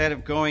Instead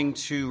of going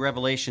to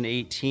Revelation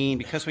 18,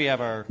 because we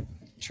have our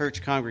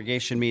church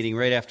congregation meeting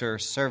right after our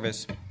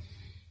service,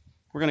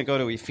 we're going to go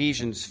to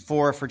Ephesians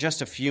 4 for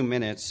just a few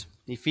minutes.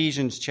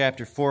 Ephesians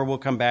chapter 4, we'll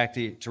come back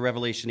to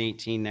Revelation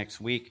 18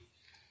 next week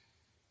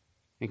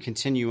and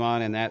continue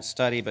on in that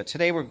study. But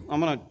today I'm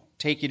going to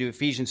take you to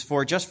Ephesians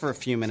 4 just for a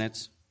few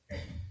minutes.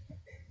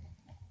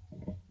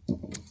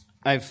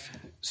 I've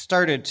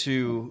started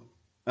to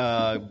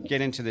get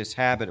into this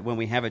habit. When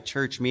we have a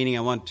church meeting, I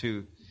want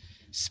to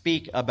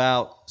speak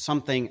about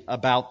something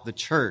about the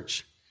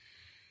church.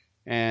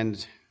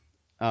 And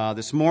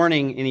this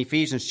morning in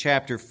Ephesians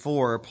chapter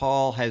 4,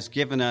 Paul has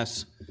given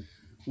us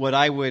what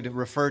I would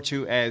refer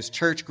to as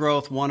Church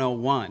Growth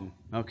 101,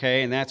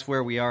 okay? And that's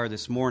where we are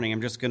this morning.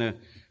 I'm just going to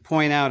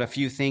point out a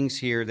few things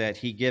here that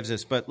he gives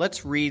us. But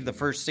let's read the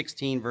first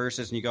 16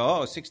 verses, and you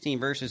go, 16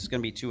 verses is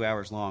going to be 2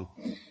 hours long.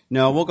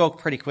 No, we'll go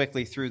pretty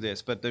quickly through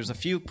this, but there's a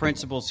few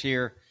principles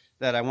here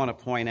that I want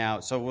to point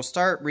out. So we'll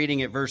start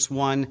reading at verse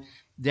 1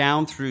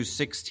 down through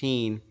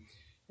 16,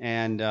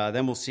 and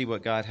then we'll see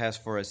what God has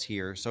for us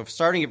here. So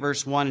starting at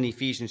verse 1 in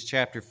Ephesians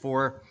chapter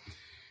 4,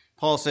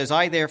 Paul says,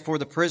 I therefore,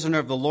 the prisoner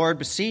of the Lord,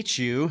 beseech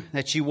you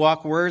that ye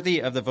walk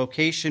worthy of the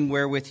vocation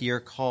wherewith ye are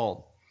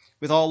called,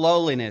 with all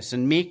lowliness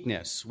and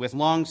meekness, with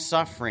long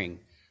suffering,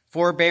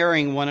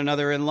 forbearing one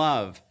another in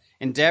love,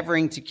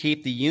 endeavoring to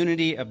keep the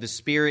unity of the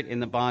Spirit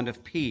in the bond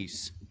of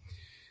peace.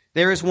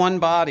 There is one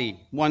body,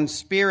 one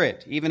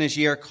Spirit, even as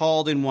ye are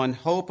called in one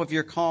hope of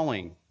your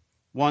calling,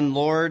 one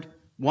Lord,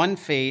 one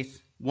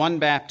faith, one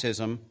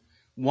baptism,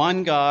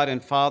 one God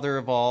and Father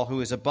of all,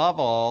 who is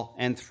above all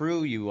and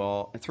through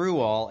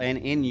all and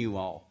in you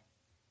all.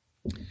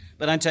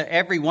 But unto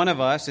every one of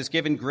us is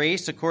given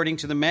grace according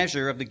to the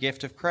measure of the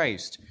gift of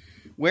Christ.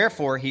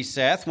 Wherefore, he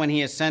saith, when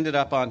he ascended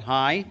up on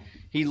high,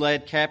 he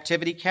led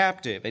captivity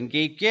captive, and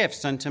gave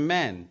gifts unto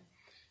men.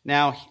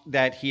 Now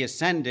that he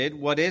ascended,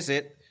 what is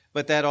it,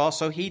 but that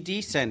also he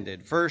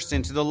descended first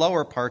into the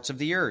lower parts of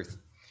the earth?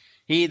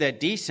 He that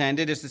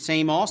descended is the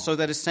same also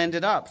that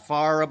ascended up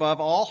far above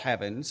all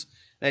heavens,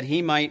 that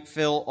he might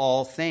fill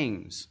all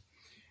things.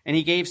 And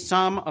he gave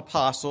some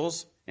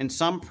apostles, and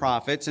some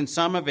prophets, and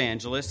some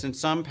evangelists, and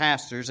some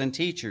pastors and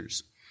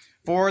teachers,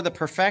 for the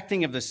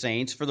perfecting of the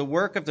saints, for the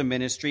work of the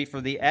ministry,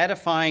 for the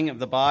edifying of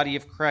the body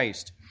of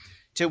Christ,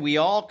 till we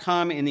all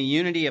come in the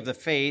unity of the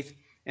faith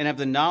and of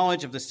the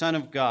knowledge of the Son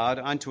of God,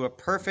 unto a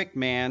perfect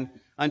man,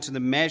 unto the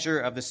measure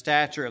of the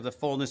stature of the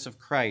fullness of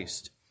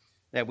Christ,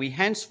 that we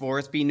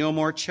henceforth be no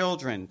more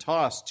children,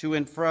 tossed to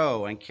and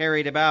fro, and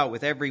carried about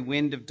with every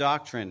wind of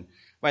doctrine,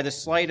 by the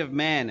sleight of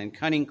men and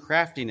cunning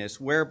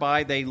craftiness,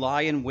 whereby they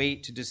lie in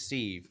wait to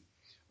deceive.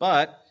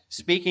 But,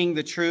 speaking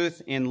the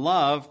truth in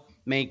love,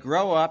 may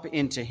grow up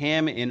into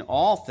him in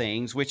all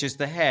things, which is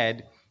the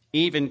head,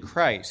 even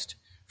Christ,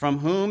 from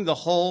whom the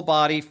whole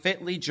body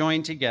fitly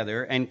joined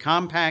together and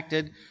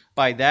compacted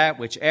by that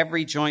which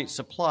every joint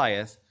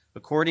supplieth,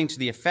 according to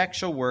the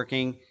effectual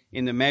working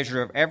in the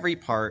measure of every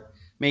part,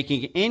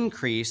 making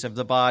increase of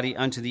the body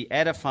unto the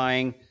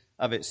edifying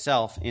of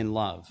itself in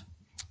love.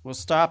 We'll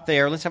stop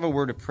there. Let's have a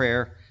word of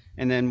prayer,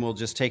 and then we'll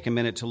just take a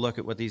minute to look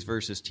at what these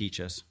verses teach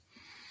us.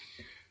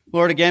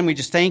 Lord, again, we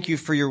just thank you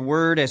for your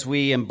word as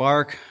we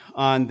embark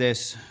on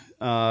this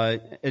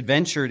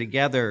adventure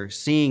together,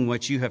 seeing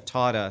what you have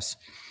taught us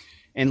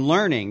and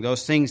learning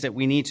those things that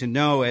we need to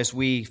know as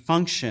we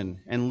function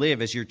and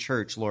live as your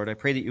church, Lord. I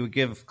pray that you would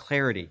give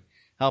clarity.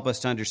 Help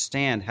us to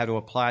understand how to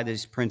apply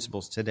these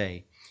principles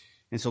today.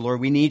 And so, Lord,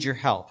 we need your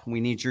help. We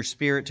need your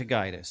Spirit to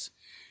guide us.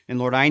 And,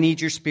 Lord, I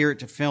need your Spirit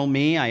to fill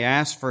me. I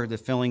ask for the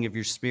filling of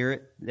your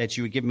Spirit, that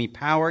you would give me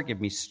power,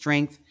 give me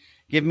strength,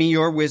 give me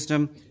your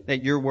wisdom,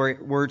 that your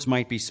words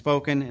might be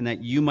spoken and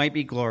that you might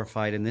be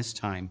glorified in this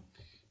time.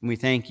 And we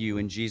thank you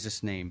in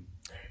Jesus' name.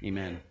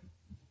 Amen.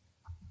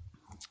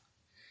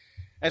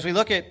 As we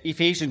look at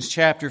Ephesians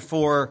chapter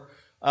 4,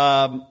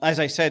 as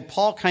I said,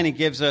 Paul kind of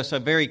gives us a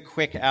very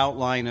quick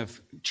outline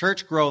of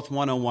Church Growth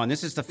 101.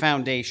 This is the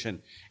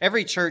foundation.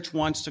 Every church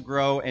wants to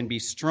grow and be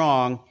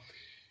strong,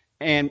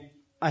 and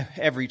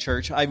every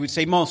church, I would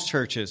say most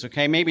churches,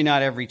 okay? Maybe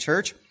not every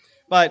church,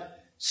 but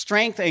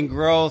strength and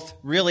growth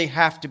really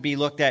have to be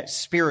looked at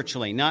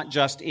spiritually, not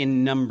just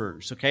in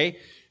numbers, okay?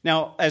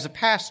 Now, as a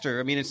pastor,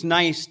 I mean, it's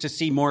nice to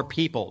see more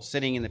people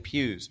sitting in the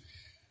pews.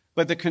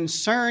 But the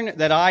concern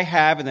that I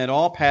have and that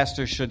all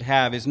pastors should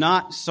have is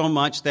not so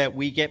much that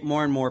we get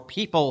more and more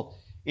people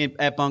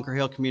at Bunker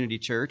Hill Community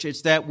Church.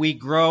 It's that we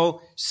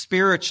grow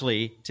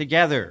spiritually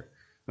together,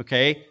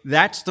 okay?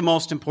 That's the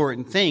most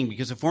important thing,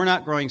 because if we're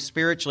not growing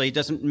spiritually, it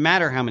doesn't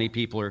matter how many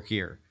people are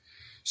here.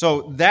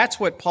 So that's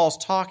what Paul's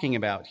talking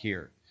about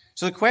here.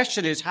 So the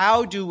question is,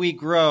 how do we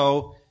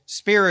grow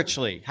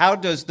spiritually? How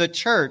does the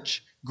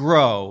church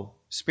grow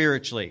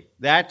spiritually?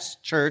 That's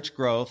Church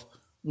Growth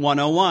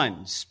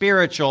 101.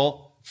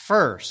 Spiritual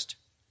first.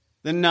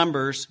 The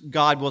numbers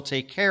God will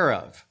take care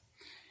of.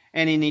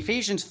 And in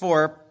Ephesians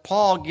 4,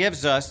 Paul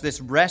gives us this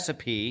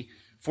recipe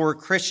for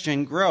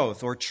Christian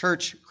growth or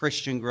church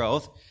Christian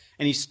growth.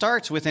 And he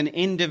starts with an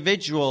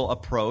individual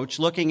approach,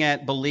 looking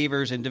at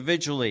believers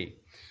individually.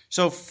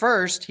 So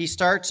first, he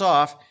starts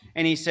off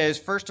and he says,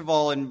 first of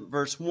all, in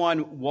verse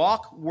 1,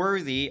 walk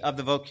worthy of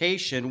the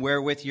vocation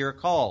wherewith you're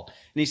called.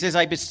 And he says,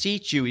 I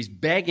beseech you. He's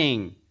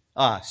begging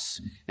us.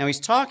 Now,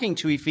 he's talking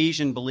to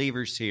Ephesian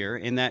believers here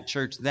in that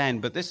church then,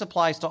 but this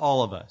applies to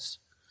all of us.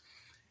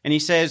 And he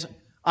says,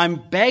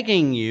 I'm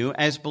begging you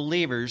as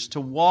believers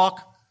to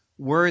walk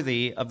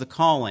worthy of the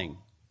calling.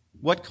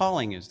 What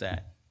calling is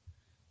that?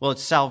 Well,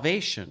 it's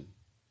salvation.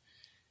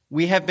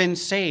 We have been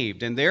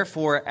saved, and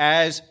therefore,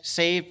 as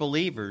saved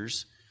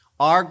believers,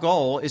 our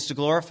goal is to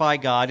glorify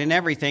God in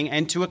everything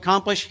and to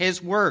accomplish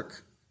His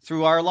work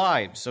through our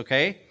lives,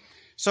 okay?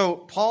 So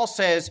Paul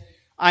says,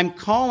 I'm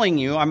calling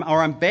you,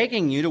 I'm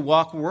begging you to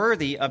walk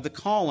worthy of the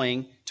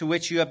calling to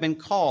which you have been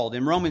called.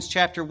 In Romans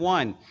chapter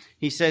 1,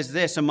 he says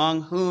this,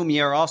 among whom ye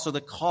are also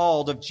the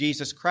called of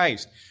Jesus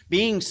Christ.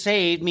 Being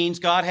saved means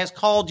God has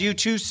called you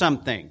to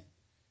something.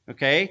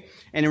 Okay?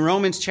 And in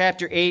Romans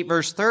chapter 8,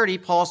 verse 30,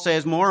 Paul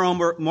says,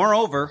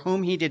 Moreover,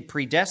 whom he did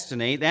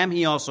predestinate, them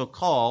he also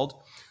called.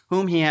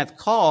 Whom he hath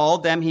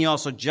called, them he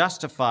also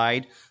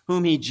justified.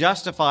 Whom he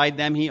justified,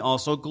 them he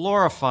also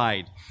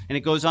glorified. And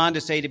it goes on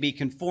to say, to be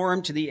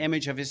conformed to the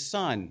image of his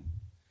Son.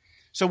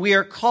 So we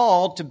are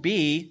called to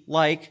be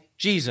like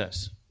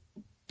Jesus.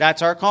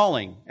 That's our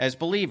calling as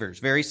believers,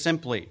 very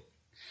simply.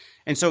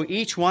 And so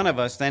each one of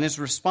us then is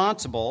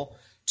responsible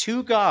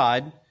to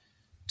God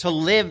to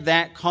live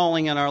that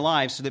calling in our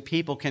lives so that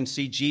people can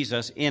see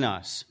Jesus in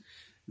us.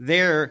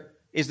 There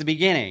is the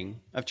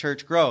beginning of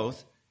church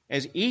growth,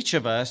 as each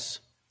of us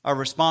are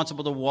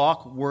responsible to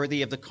walk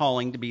worthy of the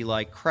calling to be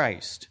like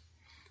Christ.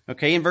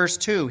 Okay, in verse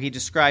 2, he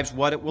describes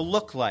what it will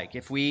look like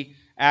if we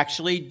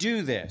actually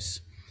do this.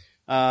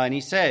 And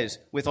he says,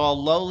 with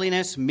all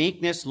lowliness,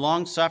 meekness,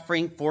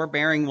 long-suffering,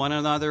 forbearing one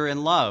another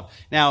in love.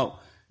 Now,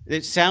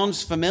 it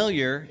sounds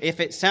familiar. If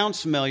it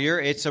sounds familiar,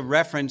 it's a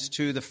reference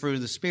to the fruit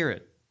of the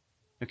Spirit.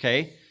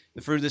 Okay?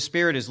 The fruit of the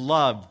Spirit is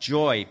love,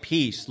 joy,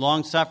 peace,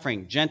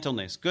 long-suffering,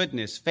 gentleness,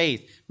 goodness,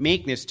 faith,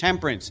 meekness,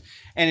 temperance.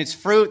 And it's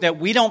fruit that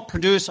we don't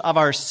produce of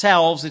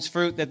ourselves. It's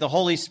fruit that the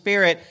Holy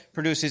Spirit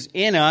produces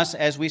in us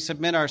as we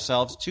submit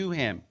ourselves to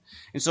Him.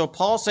 And so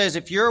Paul says,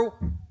 if your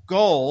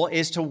goal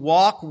is to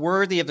walk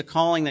worthy of the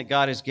calling that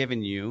God has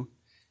given you,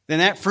 then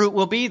that fruit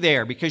will be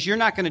there, because you're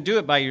not going to do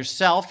it by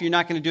yourself. You're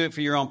not going to do it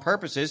for your own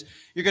purposes.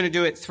 You're going to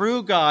do it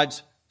through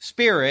God's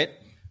Spirit,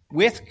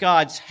 with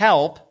God's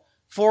help,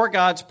 for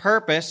God's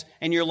purpose,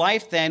 and your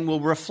life then will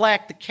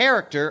reflect the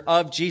character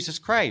of Jesus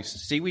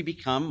Christ. See, we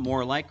become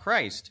more like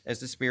Christ as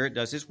the Spirit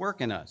does His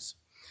work in us.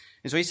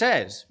 And so he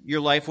says,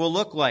 your life will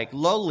look like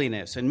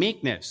lowliness and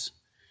meekness.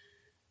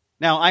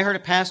 Now, I heard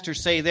a pastor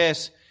say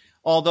this,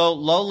 although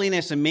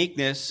lowliness and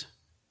meekness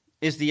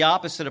is the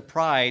opposite of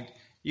pride,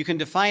 you can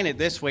define it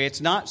this way. It's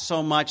not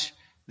so much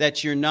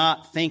that you're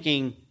not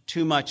thinking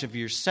too much of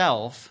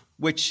yourself,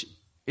 which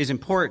is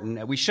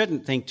important. We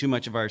shouldn't think too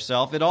much of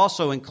ourselves. It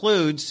also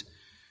includes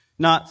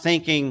not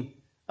thinking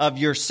of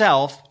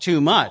yourself too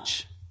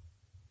much.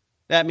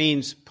 That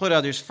means put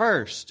others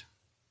first.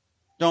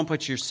 Don't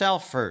put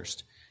yourself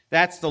first.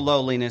 That's the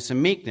lowliness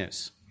and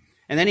meekness.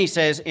 And then he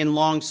says, in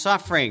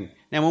long-suffering.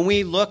 Now, when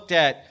we looked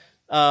at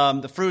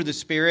the fruit of the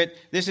Spirit,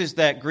 this is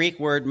that Greek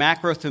word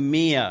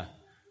macrothumia.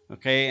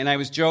 Okay, and I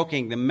was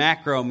joking. The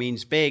macro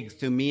means big.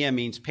 Thumia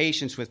means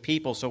patience with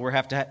people. So we're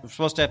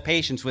supposed to have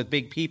patience with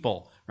big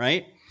people,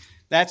 right?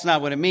 That's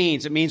not what it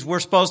means. It means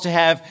we're supposed to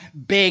have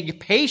big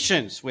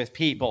patience with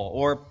people,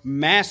 or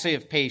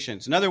massive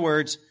patience. In other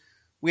words,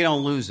 we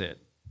don't lose it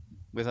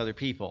with other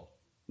people,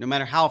 no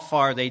matter how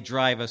far they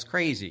drive us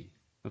crazy.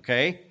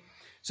 Okay?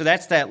 So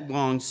that's that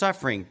long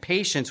suffering,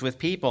 patience with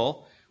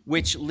people,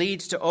 which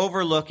leads to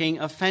overlooking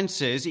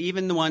offenses,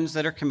 even the ones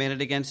that are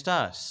committed against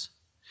us.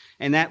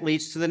 And that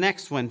leads to the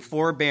next one,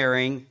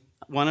 forbearing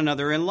one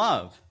another in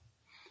love.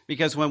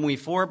 Because when we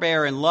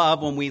forbear in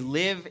love, when we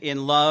live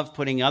in love,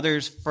 putting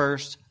others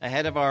first,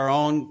 ahead of our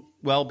own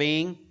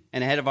well-being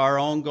and ahead of our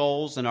own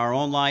goals and our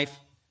own life,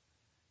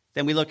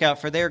 then we look out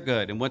for their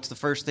good. And what's the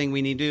first thing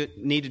we need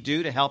to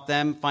do to help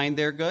them find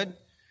their good?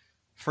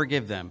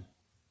 Forgive them.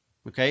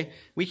 Okay?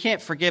 We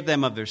can't forgive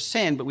them of their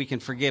sin, but we can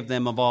forgive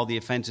them of all the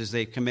offenses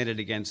they've committed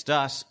against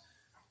us.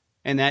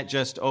 And that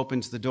just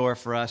opens the door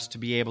for us to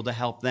be able to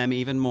help them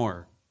even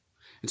more.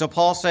 And so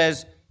Paul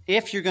says,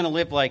 if you're going to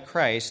live like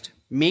Christ,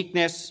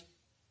 meekness,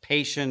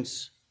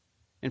 patience,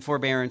 and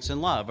forbearance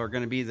and love are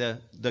going to be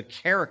the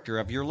character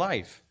of your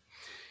life.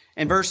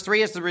 And verse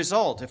 3 is the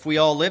result. If we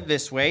all live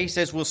this way, he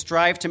says, we'll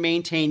strive to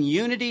maintain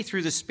unity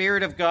through the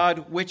Spirit of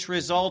God, which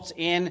results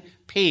in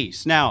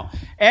peace. Now,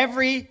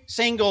 every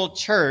single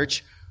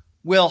church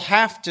will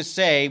have to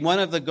say one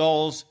of the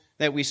goals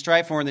that we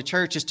strive for in the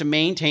church is to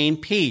maintain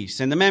peace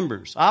in the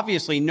members.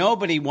 Obviously,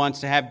 nobody wants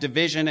to have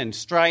division and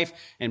strife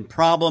and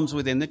problems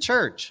within the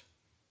church.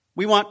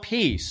 We want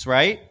peace,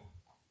 right?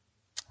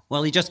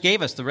 Well, he just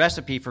gave us the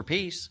recipe for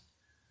peace.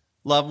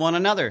 Love one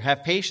another.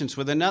 Have patience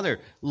with another.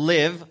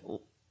 Live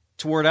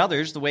toward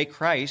others the way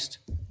Christ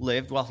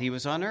lived while he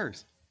was on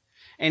earth.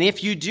 And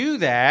if you do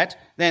that,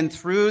 then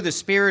through the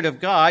Spirit of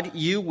God,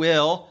 you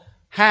will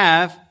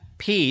have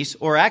peace,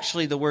 or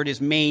actually the word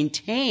is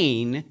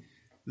maintain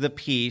the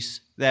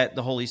peace that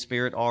the Holy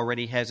Spirit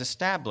already has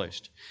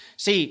established.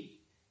 See,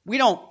 we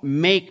don't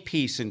make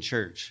peace in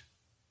church.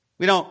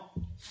 We don't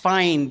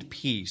find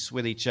peace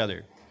with each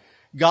other.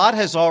 God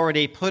has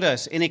already put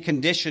us in a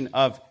condition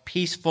of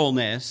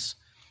peacefulness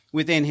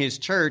within his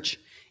church.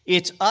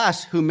 It's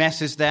us who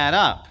messes that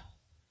up.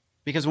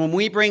 Because when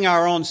we bring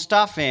our own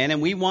stuff in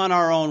and we want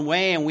our own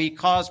way and we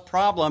cause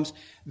problems,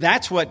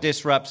 that's what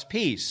disrupts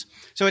peace.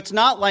 So it's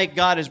not like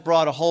God has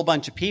brought a whole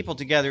bunch of people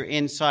together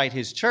inside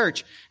his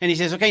church and he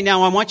says, okay,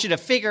 now I want you to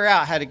figure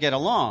out how to get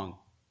along.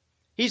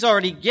 He's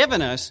already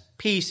given us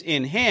peace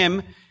in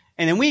him,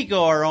 and then we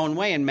go our own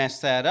way and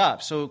mess that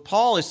up. So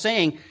Paul is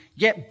saying,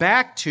 get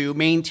back to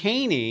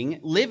maintaining,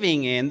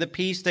 living in the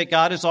peace that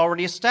God has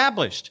already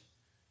established.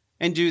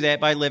 And do that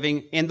by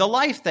living in the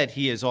life that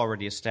he has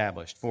already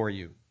established for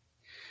you.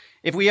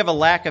 If we have a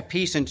lack of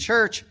peace in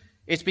church,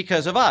 it's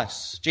because of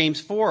us.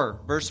 James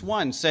 4, verse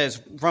 1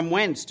 says, from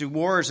whence do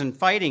wars and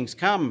fightings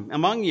come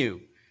among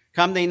you?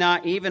 Come they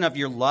not even of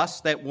your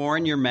lusts that war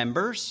in your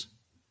members?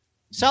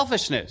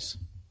 Selfishness.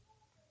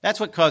 That's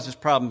what causes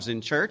problems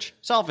in church.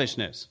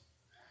 Selfishness.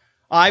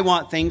 I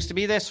want things to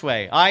be this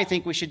way. I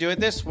think we should do it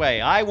this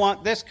way. I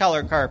want this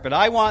color carpet.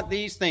 I want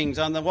these things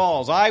on the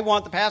walls. I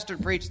want the pastor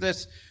to preach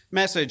this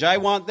message. I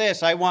want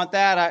this. I want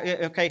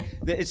that.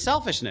 It's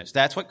selfishness.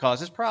 That's what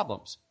causes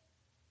problems.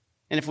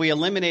 And if we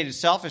eliminated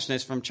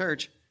selfishness from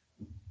church,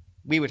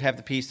 we would have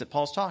the peace that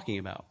Paul's talking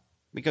about.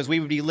 Because we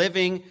would be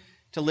living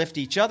to lift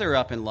each other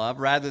up in love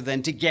rather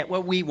than to get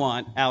what we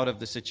want out of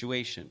the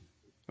situation.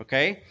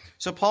 Okay?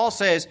 So Paul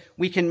says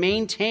we can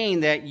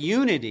maintain that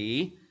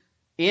unity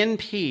in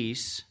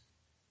peace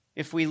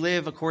if we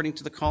live according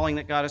to the calling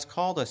that God has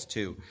called us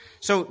to.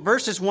 So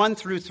verses 1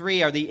 through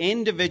 3 are the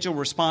individual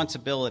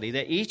responsibility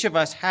that each of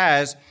us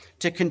has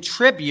to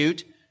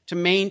contribute to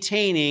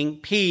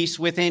maintaining peace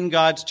within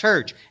God's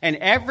church. And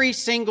every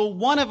single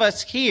one of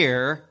us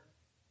here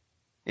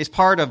is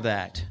part of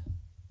that.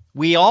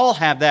 We all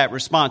have that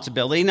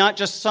responsibility, not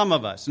just some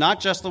of us,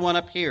 not just the one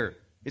up here.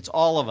 It's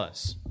all of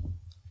us.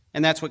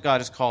 And that's what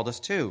God has called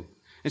us to.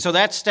 And so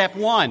that's step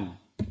one.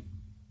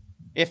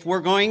 If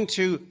we're going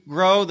to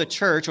grow the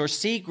church or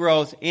see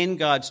growth in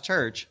God's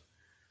church,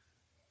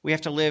 we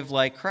have to live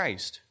like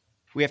Christ.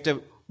 We have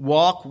to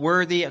walk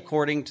worthy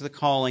according to the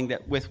calling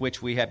with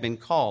which we have been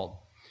called.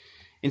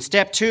 In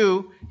step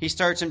 2, he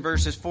starts in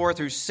verses 4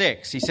 through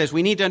 6. He says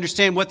we need to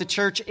understand what the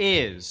church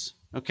is.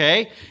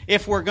 Okay?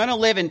 If we're going to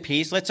live in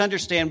peace, let's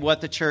understand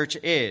what the church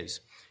is.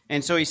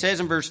 And so he says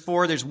in verse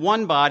 4, there's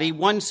one body,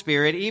 one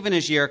Spirit, even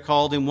as ye are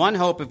called, in one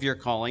hope of your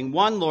calling,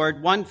 one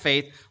Lord, one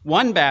faith,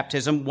 one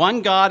baptism,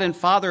 one God and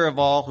Father of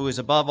all, who is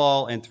above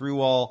all and through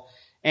all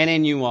and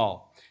in you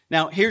all.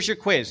 Now, here's your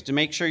quiz to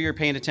make sure you're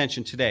paying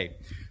attention today.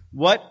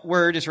 What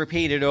word is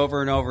repeated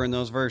over and over in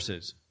those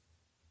verses?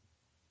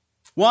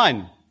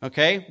 One.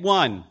 Okay?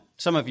 One.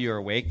 Some of you are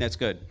awake. That's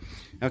good.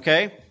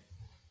 Okay?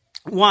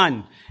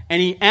 One.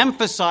 And he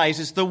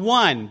emphasizes the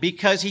one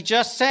because he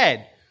just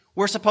said,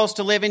 we're supposed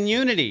to live in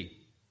unity.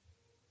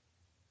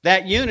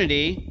 That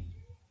unity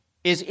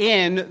is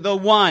in the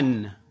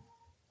one.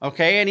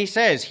 Okay? And he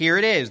says, here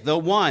it is, the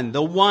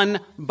one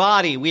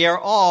body. We are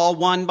all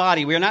one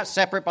body. We are not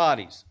separate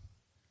bodies.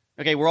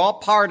 Okay, we're all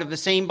part of the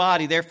same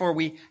body. Therefore,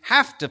 we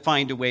have to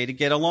find a way to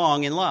get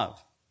along in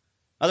love.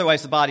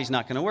 Otherwise, the body's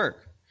not going to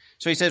work.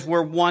 So he says,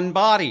 we're one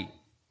body.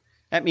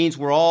 That means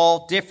we're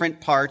all different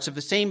parts of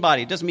the same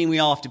body. It doesn't mean we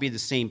all have to be the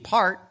same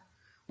part.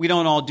 We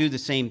don't all do the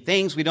same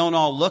things. We don't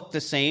all look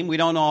the same. We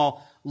don't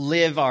all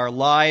live our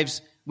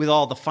lives with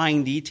all the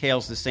fine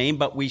details the same,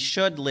 but we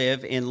should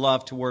live in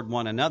love toward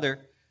one another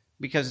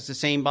because it's the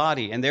same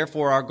body. And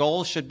therefore, our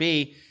goal should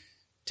be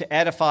to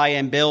edify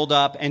and build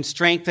up and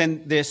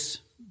strengthen this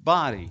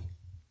body.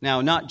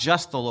 Now, not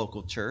just the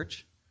local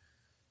church.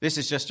 This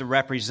is just a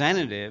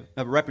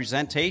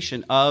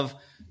representation of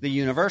the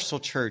universal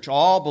church.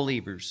 All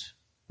believers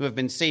who have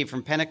been saved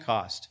from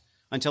Pentecost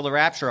until the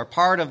rapture are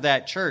part of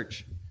that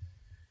church.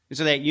 And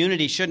so that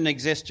unity shouldn't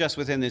exist just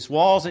within these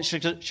walls. It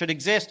should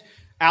exist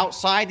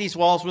outside these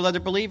walls with other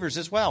believers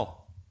as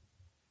well.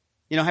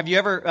 You know, have you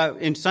ever,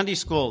 in Sunday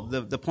school,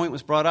 the point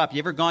was brought up, you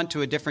ever gone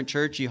to a different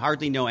church, you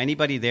hardly know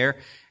anybody there,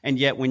 and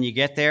yet when you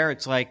get there,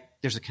 it's like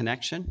there's a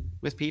connection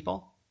with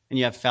people, and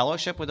you have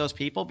fellowship with those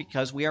people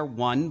because we are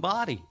one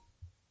body.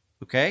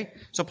 Okay?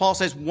 So Paul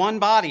says one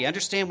body.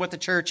 Understand what the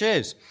church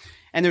is.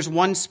 And there's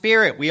one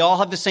Spirit. We all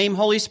have the same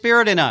Holy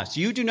Spirit in us.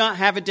 You do not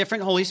have a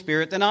different Holy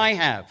Spirit than I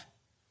have.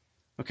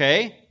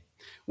 Okay?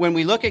 When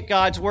we look at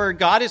God's Word,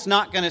 God is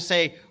not going to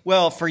say,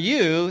 well, for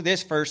you,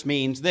 this verse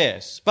means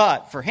this.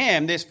 But for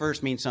him, this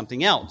verse means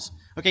something else.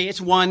 Okay? It's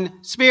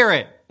one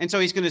Spirit. And so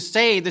he's going to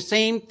say the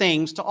same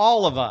things to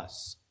all of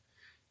us.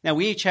 Now,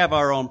 we each have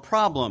our own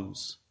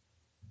problems.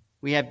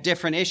 We have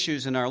different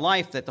issues in our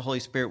life that the Holy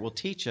Spirit will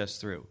teach us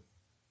through.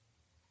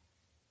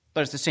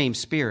 But it's the same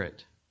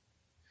Spirit.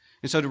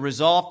 And so to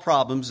resolve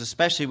problems,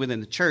 especially within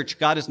the church,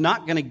 God is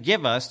not going to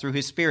give us, through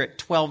His Spirit,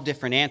 12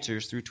 different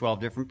answers through 12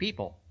 different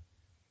people.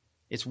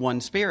 It's one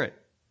Spirit.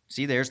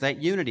 See, there's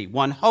that unity.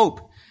 One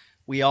hope.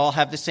 We all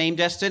have the same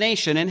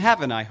destination in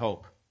heaven, I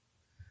hope.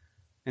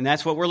 And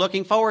that's what we're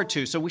looking forward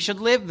to. So we should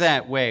live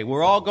that way.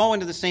 We're all going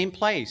to the same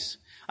place.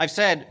 I've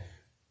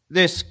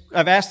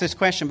asked this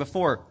question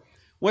before.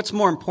 What's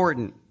more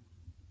important?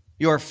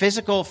 Your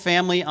physical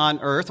family on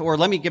earth, or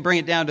let me bring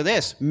it down to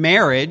this,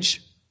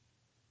 marriage,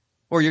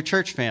 or your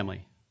church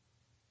family?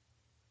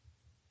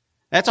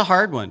 That's a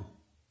hard one.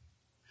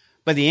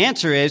 But the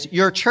answer is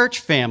your church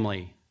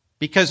family,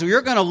 because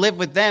you're going to live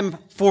with them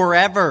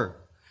forever.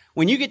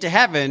 When you get to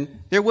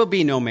heaven, there will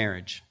be no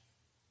marriage.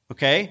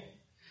 Okay?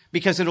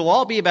 Because it'll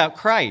all be about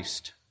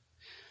Christ.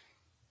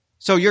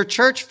 So your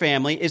church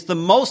family is the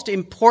most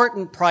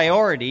important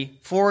priority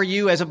for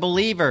you as a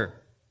believer.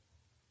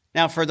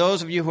 Now, for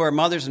those of you who are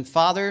mothers and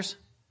fathers,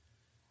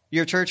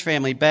 your church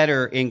family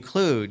better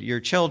include your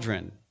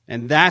children.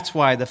 And that's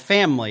why the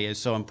family is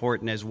so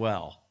important as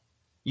well.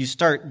 You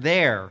start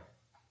there.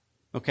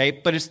 Okay?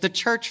 But it's the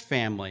church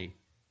family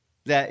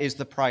that is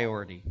the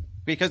priority.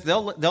 Because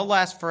they'll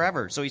last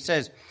forever. So he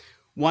says,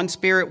 one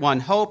Spirit, one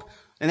hope.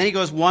 And then he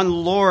goes, one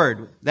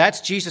Lord.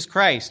 That's Jesus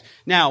Christ.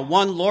 Now,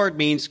 one Lord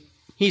means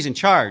he's in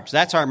charge.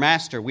 That's our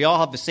master. We all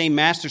have the same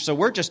master, so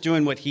we're just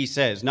doing what he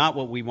says, not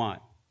what we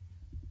want.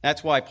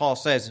 That's why Paul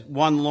says,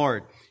 one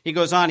Lord. He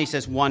goes on, he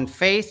says, one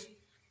faith.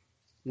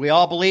 We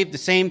all believe the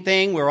same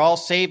thing. We're all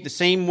saved the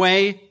same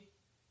way,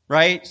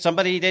 right?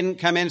 Somebody didn't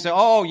come in and say,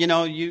 oh,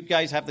 you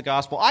guys have the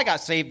gospel. I got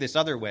saved this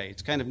other way.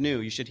 It's kind of new.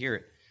 You should hear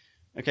it.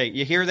 Okay,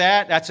 you hear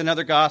that? That's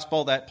another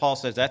gospel that Paul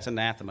says that's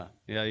anathema.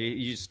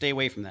 You stay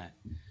away from that.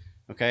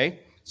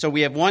 Okay? So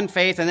we have one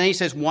faith, and then he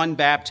says one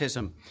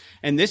baptism.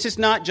 And this is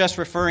not just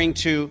referring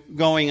to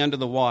going under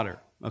the water,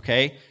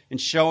 okay? And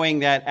showing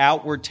that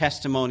outward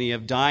testimony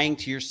of dying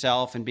to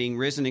yourself and being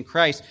risen in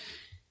Christ.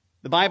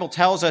 The Bible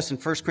tells us in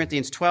 1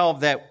 Corinthians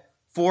 12 that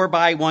for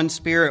by one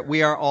Spirit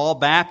we are all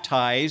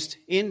baptized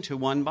into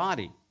one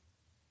body.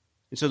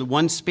 And so the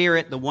one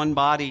Spirit, the one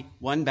body,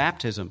 one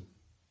baptism.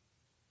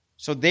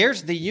 So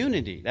there's the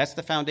unity. That's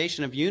the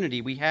foundation of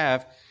unity we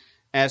have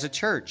as a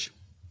church.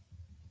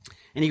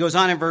 And he goes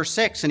on in verse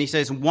 6, and he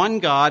says, one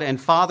God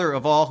and Father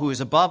of all, who is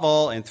above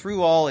all and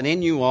through all and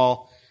in you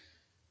all.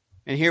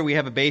 And here we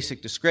have a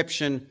basic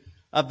description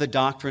of the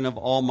doctrine of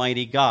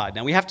Almighty God.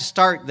 Now we have to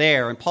start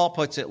there, and Paul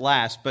puts it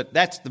last, but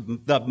that's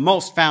the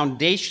most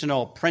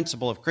foundational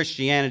principle of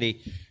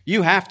Christianity.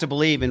 You have to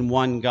believe in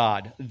one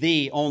God,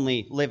 the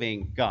only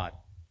living God.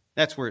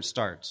 That's where it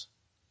starts.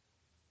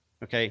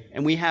 Okay?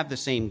 And we have the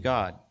same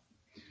God.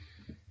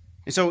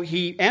 And so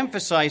he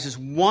emphasizes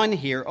one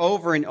here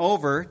over and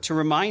over to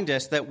remind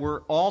us that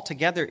we're all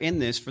together in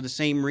this for the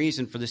same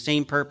reason, for the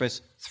same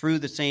purpose, through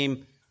the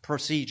same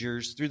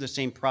procedures, through the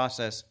same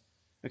process.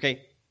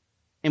 Okay?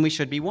 And we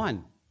should be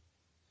one.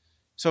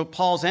 So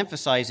Paul's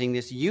emphasizing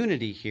this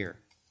unity here.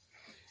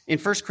 In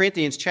 1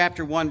 Corinthians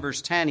chapter 1,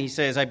 verse 10, he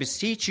says, I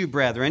beseech you,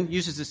 brethren,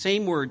 uses the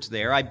same words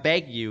there. I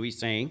beg you, he's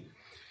saying,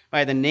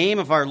 by the name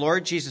of our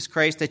Lord Jesus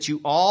Christ, that you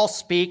all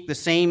speak the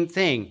same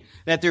thing,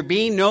 that there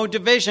be no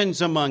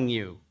divisions among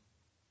you.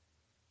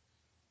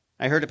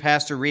 I heard a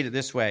pastor read it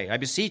this way. I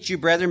beseech you,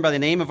 brethren, by the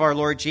name of our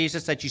Lord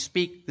Jesus, that you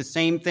speak the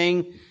same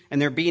thing,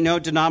 and there be no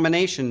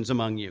denominations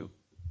among you.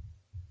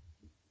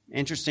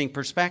 Interesting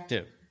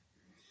perspective.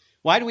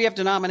 Why do we have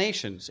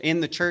denominations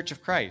in the Church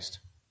of Christ?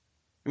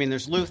 I mean,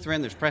 there's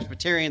Lutheran, there's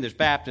Presbyterian, there's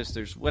Baptist,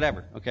 there's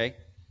whatever, okay?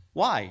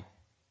 Why?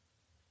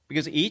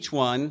 Because each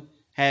one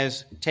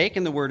has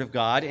taken the Word of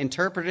God,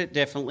 interpreted it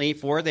differently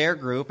for their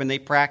group, and they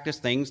practice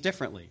things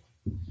differently.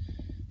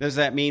 Does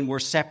that mean we're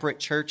separate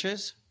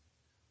churches?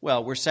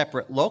 Well, we're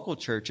separate local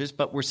churches,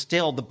 but we're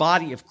still the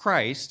body of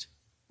Christ,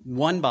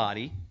 one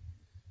body.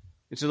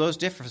 And so those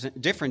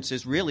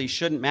differences really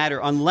shouldn't matter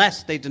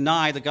unless they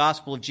deny the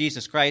gospel of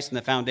Jesus Christ and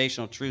the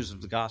foundational truths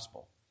of the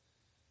gospel.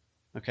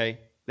 Okay?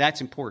 That's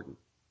important.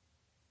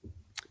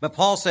 But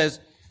Paul says,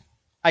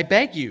 I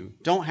beg you,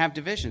 don't have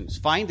divisions.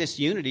 Find this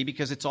unity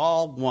because it's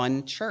all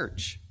one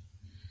church.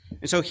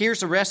 And so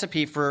here's a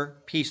recipe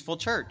for peaceful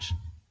church.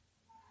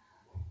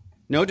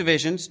 No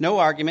divisions, no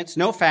arguments,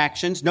 no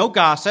factions, no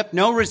gossip,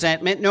 no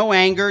resentment, no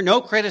anger,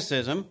 no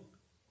criticism.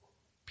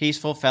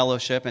 Peaceful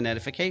fellowship and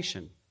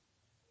edification.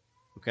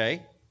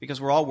 Okay? Because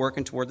we're all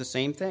working toward the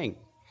same thing.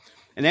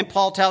 And then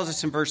Paul tells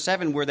us in verse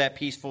 7 where that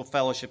peaceful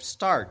fellowship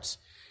starts.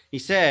 He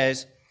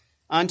says,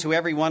 unto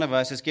every one of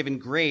us is given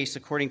grace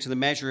according to the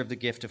measure of the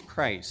gift of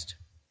Christ.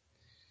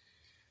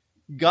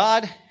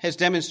 God has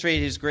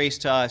demonstrated his grace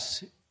to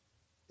us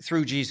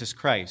through Jesus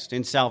Christ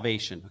in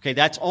salvation. Okay,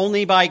 that's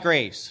only by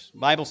grace. The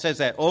Bible says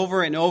that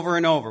over and over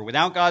and over.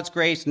 Without God's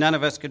grace, none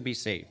of us could be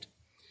saved.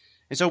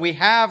 And so we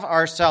have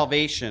our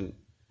salvation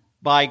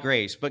by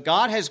grace. But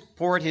God has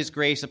poured his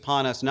grace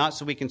upon us not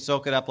so we can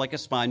soak it up like a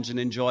sponge and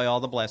enjoy all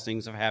the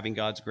blessings of having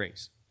God's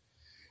grace.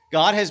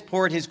 God has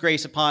poured his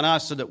grace upon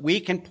us so that we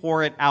can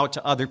pour it out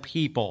to other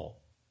people.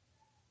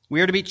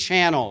 We are to be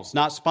channels,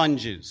 not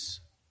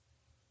sponges.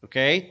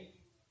 Okay?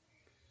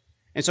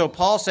 And so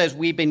Paul says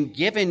we've been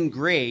given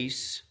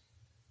grace,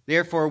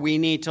 therefore we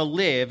need to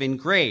live in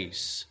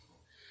grace.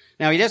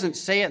 Now, he doesn't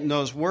say it in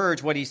those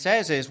words. What he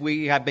says is,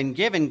 we have been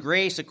given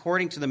grace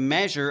according to the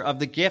measure of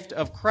the gift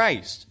of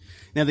Christ.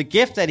 Now, the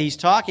gift that he's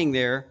talking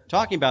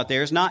about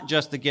there is not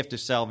just the gift of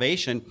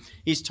salvation.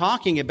 He's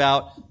talking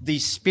about the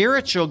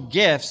spiritual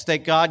gifts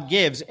that God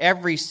gives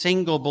every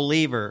single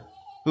believer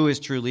who is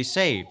truly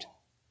saved.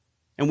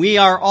 And we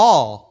are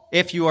all,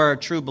 if you are a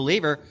true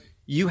believer,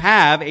 you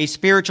have a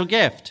spiritual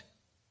gift.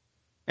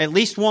 At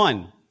least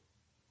one.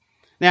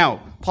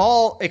 Now,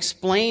 Paul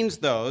explains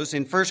those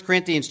in 1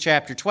 Corinthians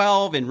chapter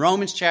 12, in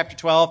Romans chapter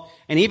 12,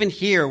 and even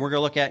here we're going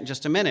to look at in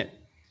just a minute.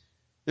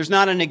 There's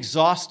not an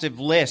exhaustive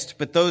list,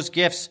 but those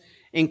gifts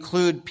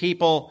include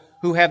people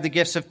who have the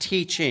gifts of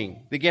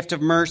teaching, the gift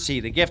of mercy,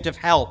 the gift of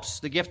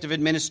helps, the gift of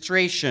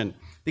administration,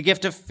 the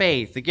gift of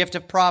faith, the gift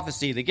of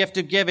prophecy, the gift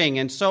of giving,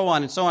 and so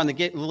on and so on.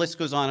 The list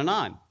goes on and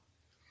on.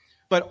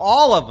 But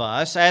all of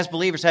us, as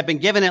believers, have been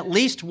given at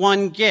least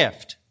one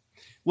gift.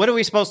 What are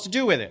we supposed to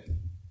do with it?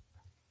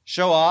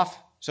 Show off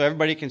so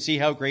everybody can see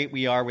how great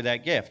we are with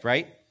that gift,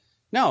 right?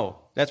 No,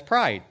 that's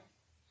pride.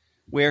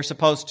 We're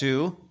supposed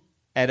to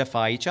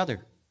edify each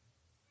other.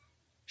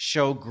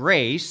 Show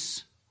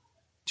grace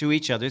to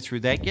each other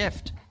through that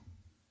gift.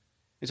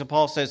 And so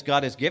Paul says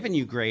God has given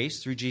you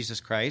grace through Jesus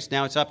Christ.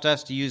 Now it's up to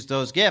us to use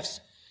those gifts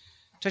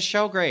to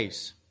show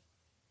grace.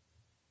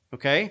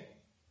 Okay?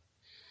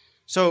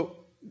 So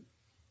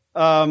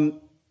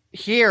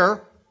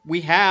here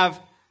we have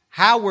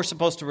how we're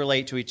supposed to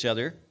relate to each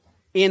other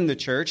in the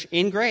church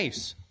in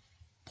grace,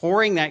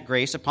 pouring that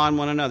grace upon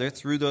one another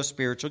through those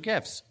spiritual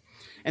gifts.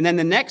 And then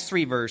the next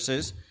 3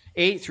 verses,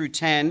 8 through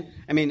 10,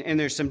 and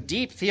there's some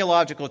deep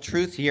theological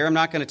truth here. I'm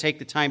not going to take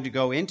the time to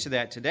go into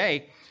that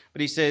today,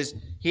 but he says,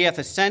 He hath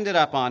ascended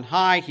up on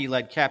high, He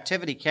led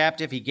captivity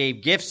captive, He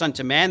gave gifts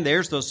unto men.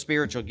 There's those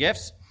spiritual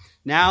gifts.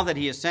 Now that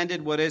He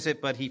ascended, what is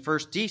it? But He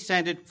first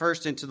descended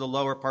into the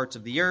lower parts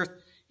of the earth.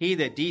 He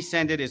that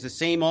descended is the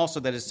same also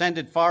that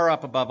ascended far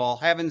up above all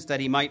heavens, that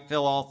He might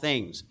fill all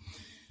things.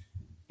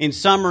 In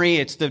summary,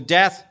 it's the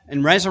death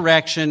and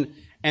resurrection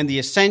and the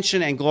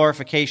ascension and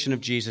glorification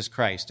of Jesus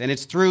Christ. And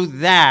it's through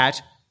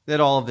that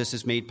all of this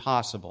is made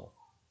possible.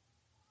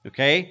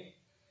 Okay?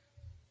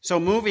 So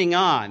moving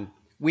on,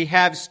 we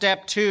have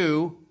step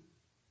 2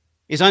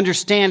 is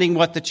understanding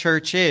what the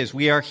church is.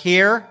 We are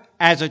here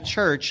as a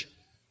church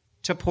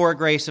to pour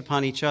grace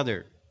upon each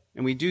other.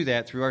 And we do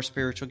that through our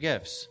spiritual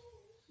gifts.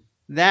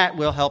 That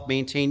will help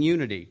maintain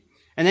unity.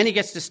 And then he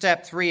gets to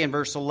step 3 in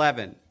verse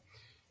 11.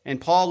 And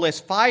Paul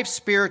lists 5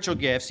 spiritual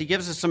gifts. He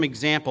gives us some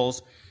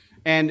examples.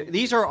 And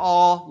these are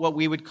all what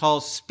we would call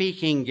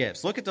speaking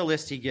gifts. Look at the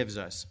list he gives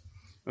us.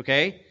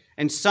 Okay?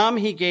 And some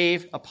he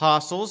gave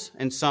apostles,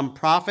 and some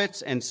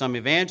prophets, and some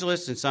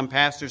evangelists, and some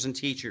pastors and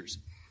teachers.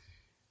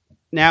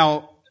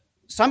 Now,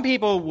 some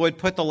people would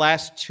put the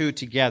last 2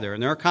 together.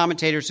 And there are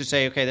commentators who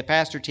say, okay, the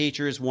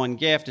pastor-teacher is one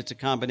gift. It's a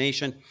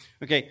combination.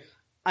 Okay,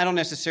 I don't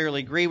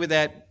necessarily agree with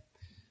that.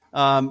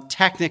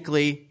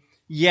 Technically,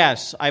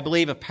 yes, I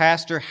believe a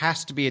pastor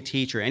has to be a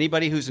teacher.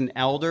 Anybody who's an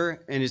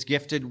elder and is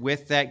gifted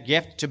with that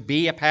gift to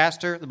be a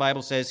pastor, the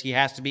Bible says he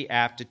has to be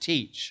apt to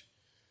teach.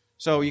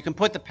 So you can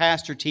put the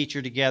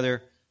pastor-teacher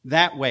together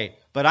that way.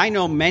 But I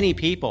know many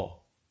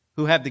people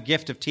who have the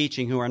gift of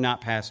teaching who are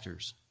not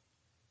pastors.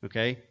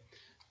 Okay?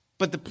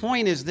 But the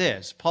point is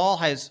this. Paul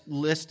has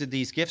listed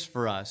these gifts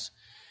for us.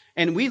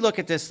 And we look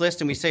at this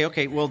list and we say,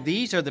 okay, well,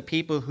 these are the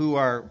people who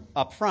are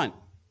up front.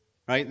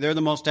 Right? They're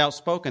the most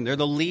outspoken. They're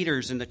the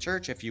leaders in the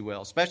church, if you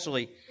will,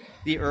 especially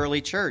the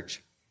early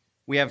church.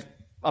 We have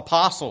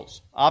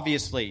apostles,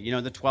 obviously,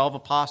 the 12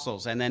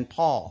 apostles, and then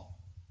Paul.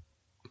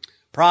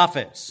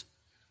 Prophets,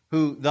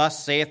 who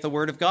thus saith the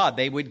word of God.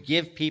 They would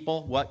give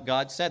people what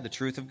God said, the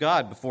truth of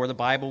God, before the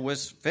Bible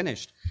was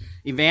finished.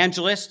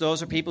 Evangelists,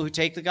 those are people who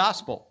take the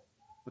gospel.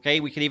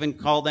 Okay, we could even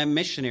call them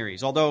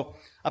missionaries. Although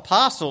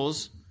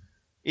apostles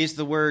is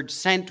the word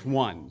sent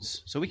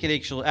ones. So we could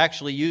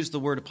actually use the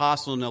word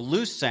apostle in a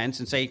loose sense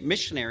and say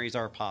missionaries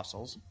are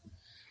apostles.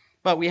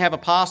 But we have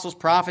apostles,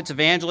 prophets,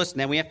 evangelists, and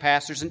then we have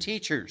pastors and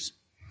teachers.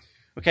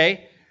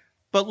 Okay?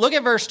 But look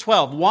at verse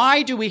 12.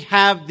 Why do we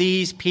have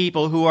these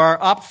people who are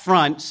up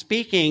front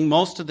speaking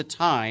most of the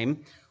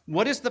time?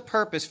 What is the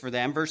purpose for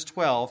them? Verse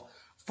 12.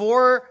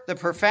 For the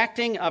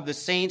perfecting of the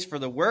saints, for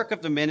the work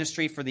of the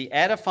ministry, for the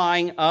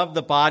edifying of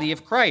the body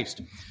of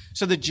Christ.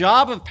 So the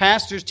job of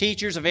pastors,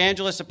 teachers,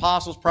 evangelists,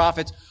 apostles,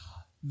 prophets,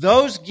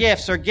 those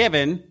gifts are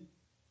given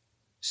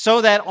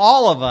so that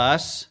all of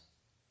us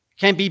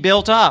can be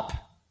built up,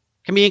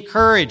 can be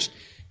encouraged,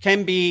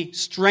 can be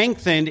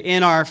strengthened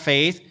in our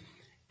faith,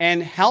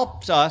 and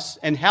help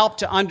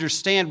to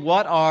understand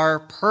what our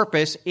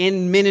purpose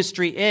in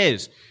ministry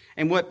is.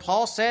 And what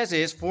Paul says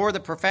is, for the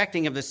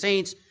perfecting of the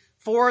saints,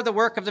 for the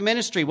work of the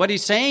ministry. What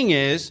he's saying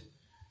is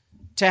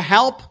to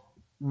help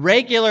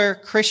regular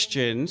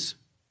Christians,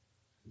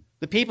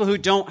 the people who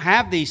don't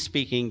have these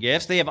speaking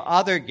gifts, they have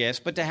other gifts,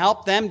 but to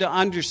help them to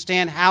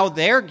understand how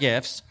their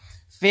gifts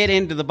fit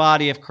into the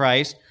body of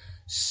Christ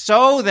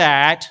so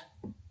that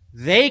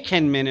they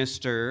can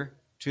minister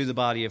to the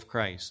body of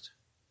Christ.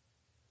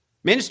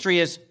 Ministry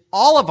is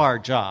all of our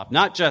job,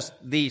 not just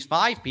these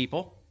 5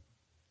 people.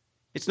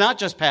 It's not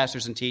just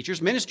pastors and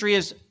teachers. Ministry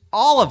is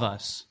all of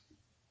us.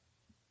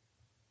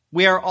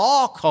 We are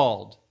all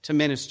called to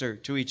minister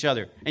to each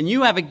other. And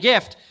you have a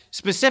gift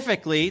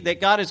specifically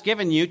that God has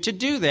given you to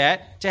do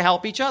that, to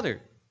help each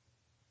other.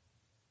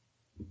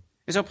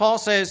 And so Paul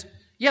says,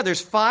 yeah,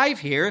 there's 5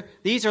 here.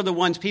 These are the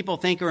ones people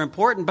think are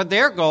important, but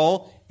their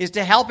goal is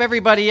to help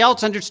everybody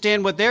else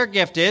understand what their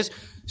gift is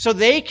so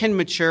they can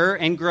mature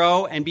and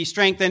grow and be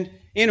strengthened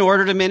in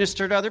order to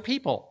minister to other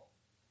people.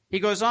 He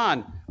goes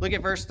on, look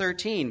at verse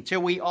 13.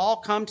 Till we all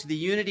come to the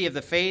unity of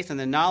the faith and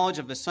the knowledge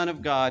of the Son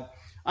of God,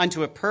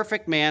 unto a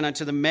perfect man,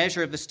 unto the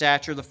measure of the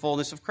stature of the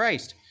fullness of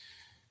Christ.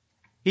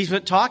 He's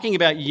been talking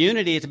about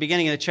unity at the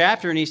beginning of the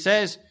chapter, and he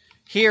says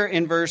here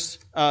in verse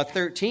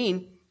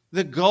 13,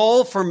 the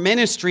goal for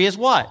ministry is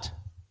what?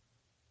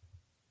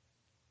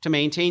 To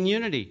maintain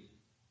unity.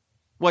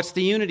 What's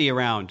the unity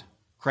around?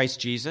 Christ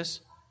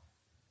Jesus.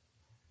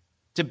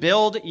 To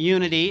build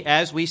unity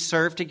as we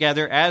serve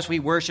together, as we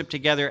worship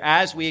together,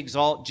 as we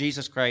exalt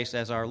Jesus Christ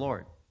as our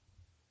Lord.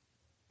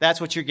 That's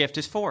what your gift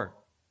is for.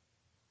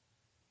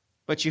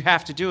 But you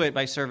have to do it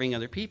by serving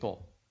other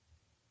people.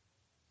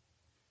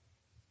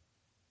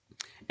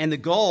 And the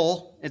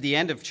goal at the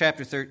end of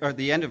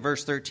the end of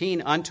verse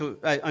 13,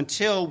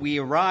 until we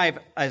arrive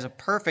as a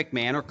perfect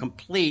man, or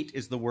complete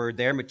is the word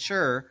there,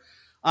 mature,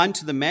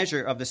 unto the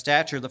measure of the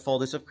stature of the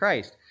fullness of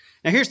Christ.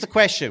 Now here's the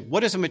question: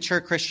 what does a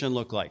mature Christian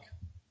look like?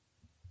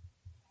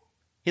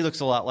 He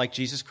looks a lot like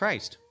Jesus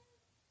Christ.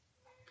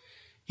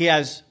 He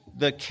has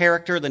the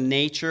character, the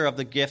nature of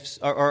the gifts,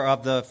 or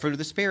of the fruit of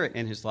the Spirit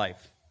in his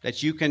life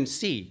that you can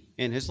see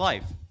in his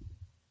life.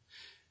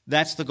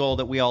 That's the goal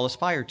that we all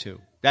aspire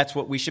to. That's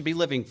what we should be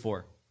living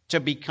for,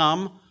 to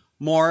become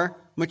more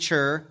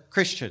mature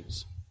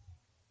Christians.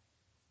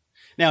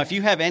 Now, if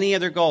you have any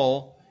other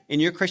goal in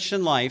your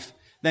Christian life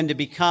than to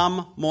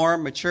become more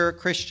mature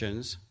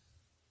Christians,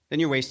 then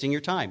you're wasting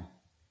your time.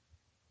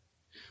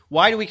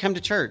 Why do we come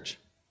to church?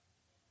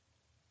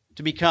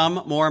 To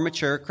become more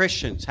mature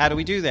Christians. How do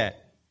we do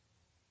that?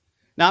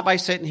 Not by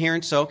sitting here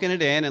and soaking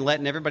it in and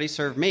letting everybody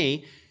serve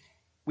me.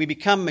 We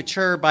become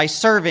mature by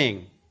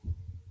serving.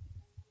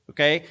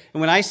 Okay?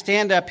 And when I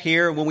stand up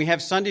here, when we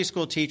have Sunday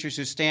school teachers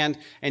who stand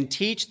and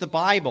teach the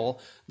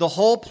Bible, the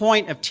whole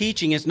point of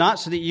teaching is not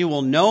so that you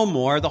will know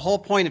more. The whole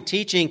point of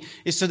teaching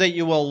is so that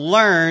you will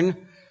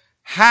learn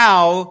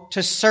how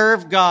to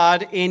serve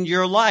God in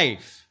your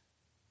life.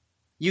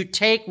 You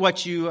take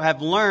what you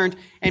have learned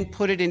and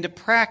put it into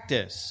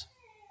practice.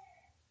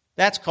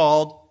 That's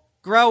called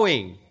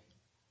growing.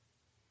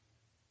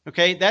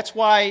 Okay? That's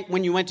why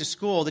when you went to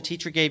school, the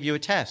teacher gave you a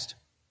test.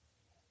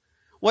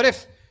 What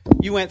if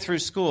you went through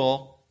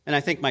school, and I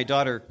think my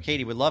daughter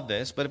Katie would love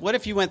this, but what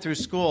if you went through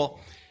school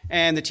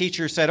and the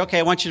teacher said, okay,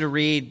 I want you to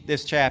read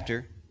this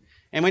chapter,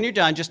 and when you're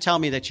done, just tell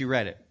me that you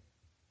read it.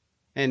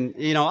 And,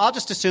 I'll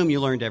just assume you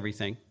learned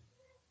everything.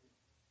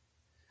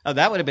 Oh,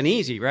 that would have been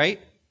easy, right?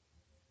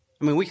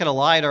 I mean, we could have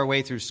lied our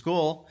way through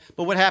school,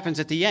 but what happens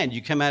at the end?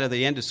 You come out of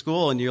the end of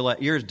school and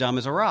you're as dumb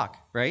as a rock,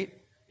 right?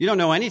 You don't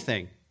know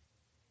anything.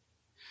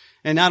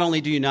 And not only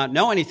do you not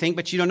know anything,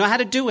 but you don't know how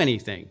to do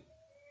anything.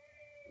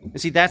 And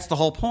see, that's the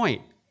whole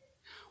point.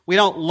 We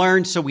don't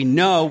learn so we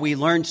know, we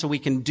learn so we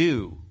can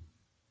do.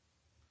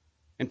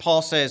 And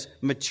Paul says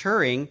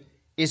maturing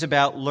is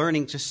about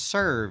learning to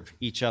serve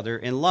each other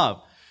in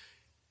love.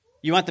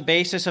 You want the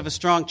basis of a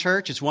strong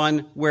church? It's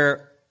one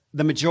where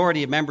the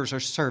majority of members are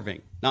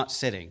serving, not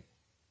sitting.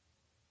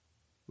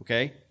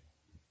 Okay?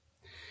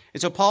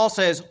 And so Paul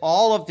says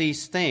all of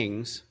these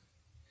things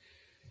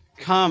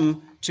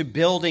come to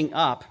building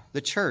up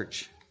the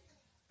church.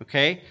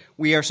 Okay?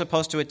 We are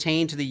supposed to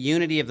attain to the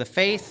unity of the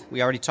faith.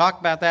 We already talked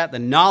about that. The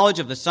knowledge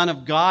of the Son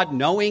of God,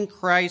 knowing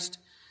Christ,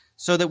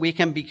 so that we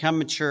can become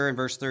mature, in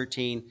verse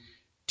 13,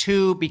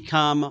 to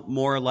become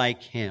more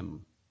like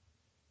Him.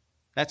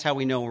 That's how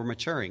we know we're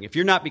maturing. If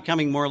you're not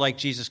becoming more like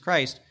Jesus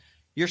Christ,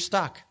 you're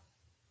stuck.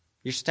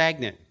 You're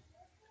stagnant.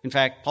 In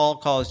fact, Paul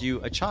calls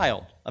you a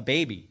child, a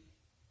baby.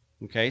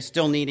 Okay?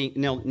 Still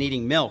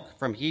needing milk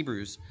from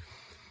Hebrews.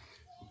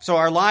 So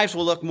our lives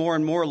will look more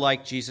and more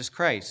like Jesus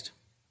Christ.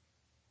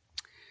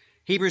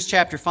 Hebrews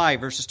chapter 5,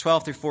 verses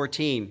 12 through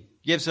 14,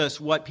 gives us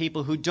what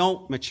people who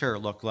don't mature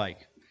look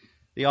like.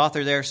 The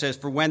author there says,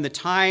 "For when the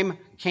time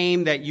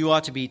came that you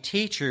ought to be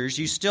teachers,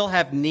 you still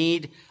have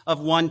need of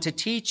one to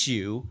teach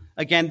you."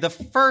 Again, the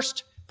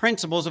first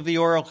principles of the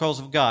oracles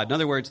of God. In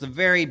other words, the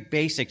very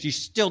basics. You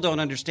still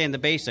don't understand the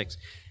basics,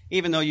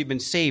 even though you've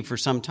been saved for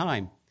some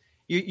time.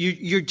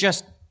 You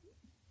just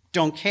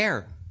don't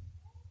care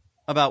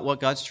about what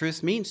God's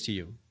truth means to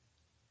you.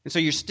 And so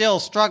you're still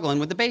struggling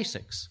with the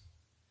basics.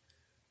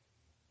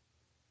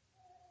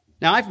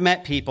 Now, I've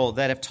met people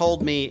that have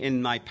told me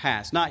in my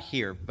past, not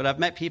here, but I've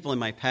met people in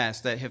my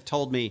past that have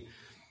told me,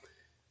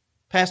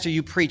 "Pastor,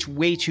 you preach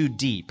way too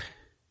deep.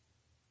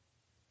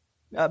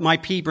 My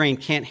pea brain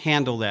can't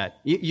handle that.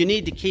 You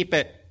need to keep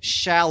it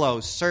shallow,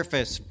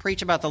 surface,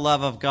 preach about the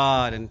love of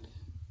God and,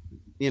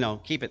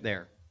 keep it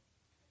there."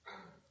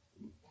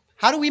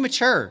 How do we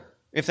mature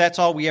if that's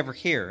all we ever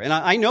hear? And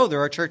I know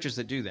there are churches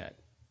that do that.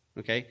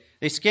 Okay?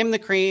 They skim the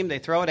cream, they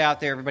throw it out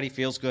there, everybody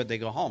feels good, they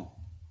go home.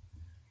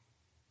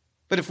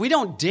 But if we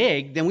don't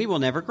dig, then we will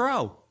never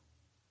grow.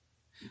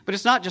 But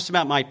it's not just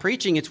about my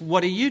preaching, it's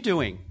what are you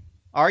doing?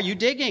 Are you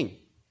digging?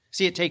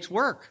 See, it takes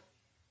work.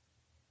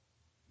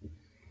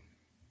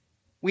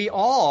 We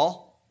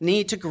all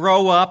need to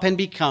grow up and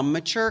become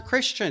mature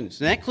Christians.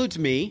 And that includes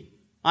me.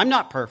 I'm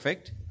not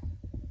perfect.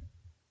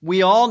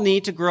 We all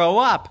need to grow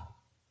up.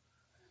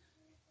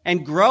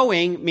 And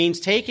growing means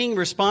taking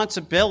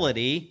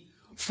responsibility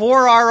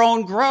for our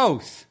own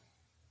growth.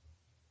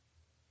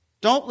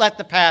 Don't let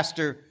the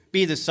pastor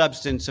be the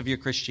substance of your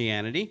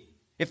Christianity.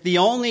 If the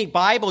only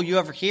Bible you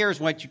ever hear is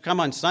what you come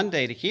on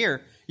Sunday to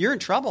hear, you're in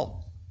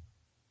trouble.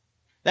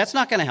 That's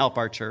not going to help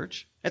our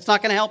church. That's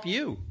not going to help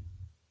you.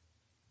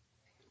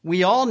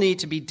 We all need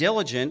to be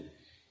diligent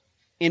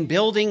in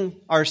building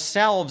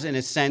ourselves, in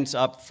a sense,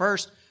 up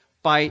first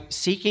by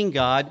seeking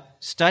God,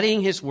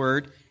 studying His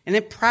Word, and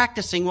then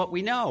practicing what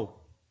we know.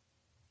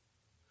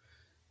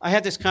 I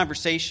had this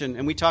conversation,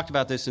 and we talked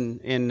about this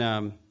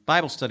in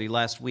Bible study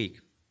last week.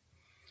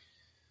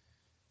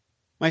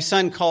 My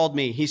son called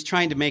me. He's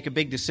trying to make a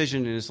big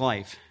decision in his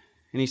life.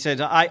 And he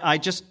said, I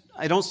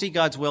don't see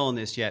God's will in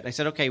this yet. I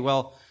said, okay,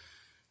 well,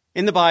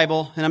 in the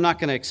Bible, and I'm not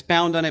going to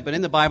expound on it, but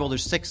in the Bible,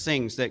 there's 6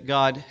 things that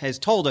God has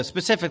told us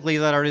specifically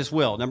that are His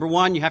will. Number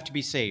 1, you have to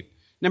be saved.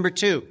 Number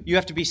 2, you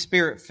have to be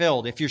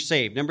Spirit-filled if you're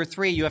saved. Number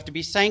 3, you have to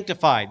be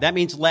sanctified. That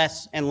means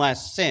less and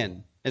less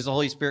sin as the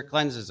Holy Spirit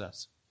cleanses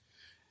us.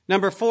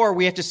 Number 4,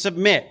 we have to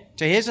submit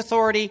to His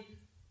authority,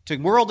 to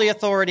worldly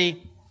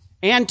authority,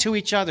 and to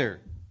each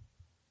other.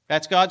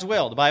 That's God's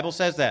will. The Bible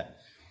says that.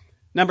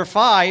 Number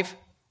 5,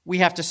 we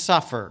have to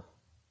suffer.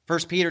 1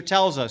 Peter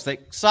tells us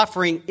that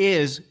suffering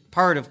is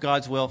part of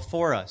God's will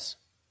for us.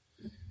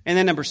 And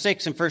then number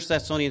 6, in 1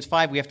 Thessalonians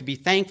 5, we have to be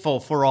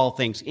thankful for all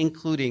things,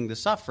 including the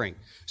suffering.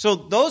 So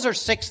those are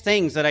 6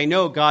 things that I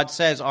know God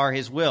says are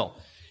His will.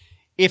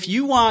 If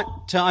you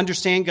want to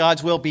understand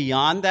God's will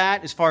beyond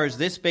that, as far as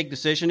this big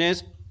decision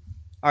is,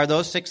 are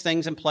those 6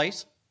 things in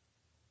place?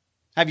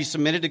 Have you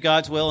submitted to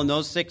God's will in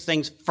those 6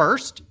 things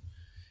first?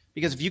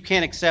 Because if you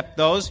can't accept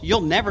those,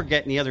 you'll never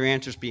get any other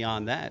answers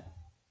beyond that.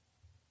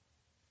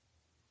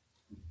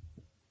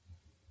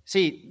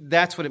 See,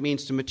 that's what it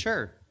means to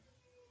mature.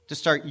 To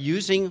start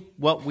using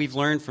what we've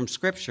learned from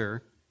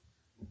Scripture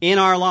in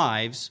our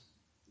lives,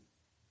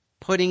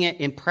 putting it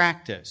in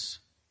practice.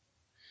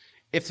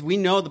 If we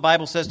know the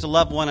Bible says to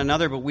love one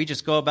another, but we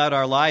just go about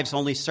our lives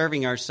only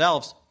serving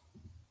ourselves,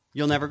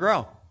 you'll never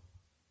grow.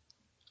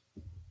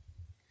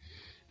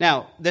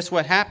 Now, this is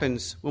what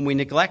happens when we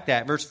neglect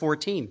that. Verse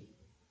 14.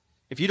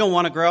 If you don't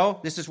want to grow,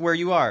 this is where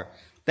you are.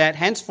 That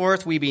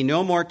henceforth we be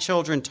no more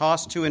children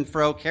tossed to and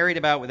fro, carried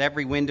about with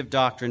every wind of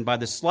doctrine, by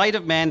the sleight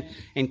of men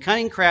and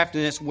cunning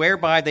craftiness,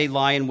 whereby they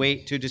lie in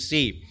wait to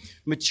deceive.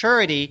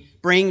 Maturity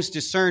brings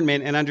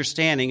discernment and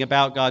understanding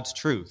about God's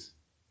truth.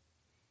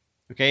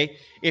 Okay?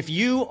 If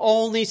you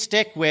only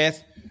stick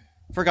with,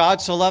 for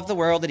God so loved the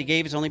world that He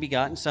gave His only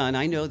begotten Son,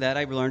 I know that,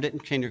 I learned it in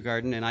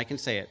kindergarten, and I can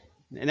say it.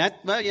 And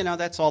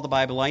that's all the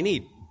Bible I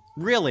need.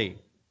 Really.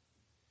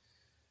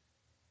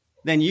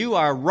 Then you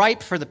are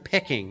ripe for the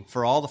picking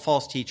for all the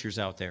false teachers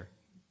out there.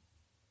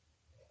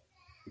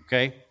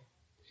 Okay?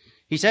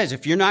 He says,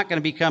 if you're not going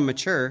to become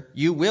mature,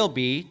 you will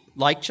be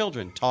like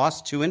children,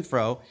 tossed to and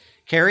fro,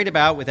 carried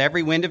about with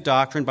every wind of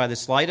doctrine by the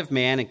sleight of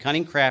man and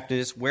cunning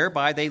craftiness,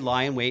 whereby they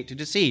lie in wait to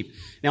deceive.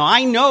 Now,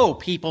 I know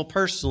people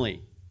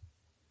personally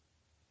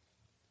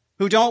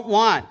who don't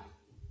want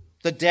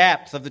the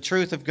depth of the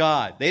truth of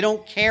God. They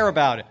don't care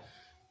about it.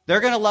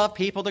 They're going to love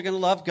people. They're going to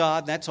love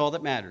God. That's all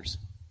that matters.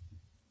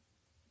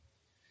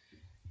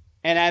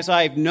 And as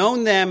I've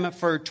known them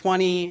for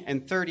 20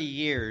 and 30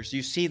 years,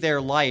 you see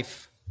their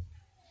life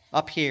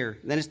up here,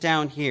 then it's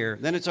down here,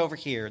 then it's over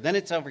here, then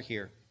it's over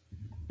here.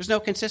 There's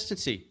no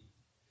consistency.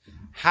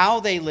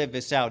 How they live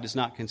this out is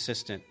not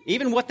consistent.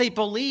 Even what they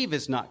believe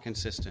is not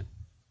consistent.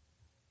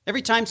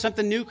 Every time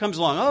something new comes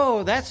along,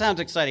 oh, that sounds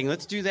exciting,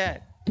 let's do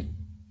that.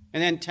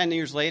 And then 10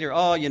 years later,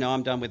 oh,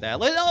 I'm done with that.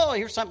 Oh,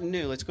 here's something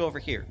new, let's go over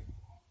here.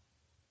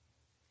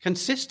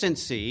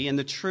 Consistency in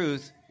the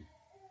truth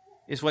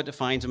is what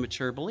defines a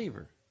mature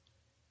believer.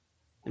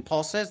 And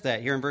Paul says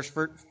that here in verse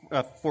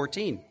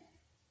 14.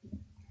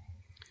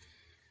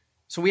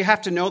 So we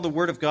have to know the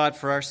Word of God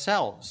for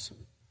ourselves.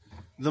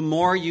 The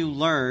more you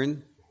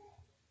learn,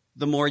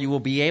 the more you will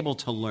be able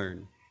to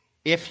learn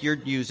if you're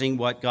using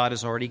what God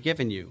has already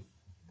given you.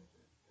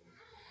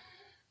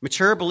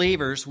 Mature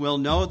believers will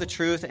know the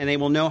truth, and they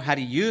will know how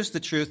to use the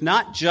truth,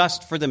 not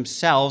just for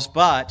themselves,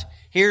 but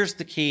here's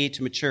the key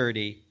to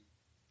maturity,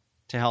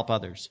 to help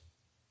others.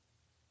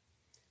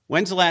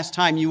 When's the last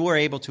time you were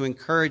able to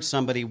encourage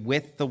somebody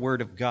with the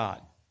Word of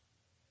God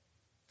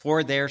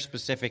for their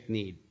specific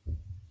need?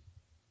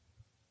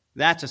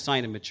 That's a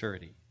sign of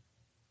maturity.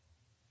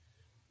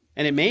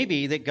 And it may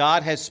be that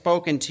God has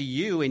spoken to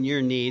you in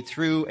your need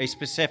through a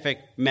specific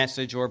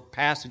message or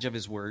passage of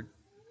His Word.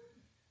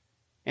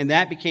 And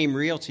that became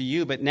real to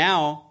you. But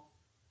now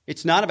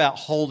it's not about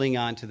holding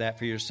on to that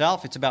for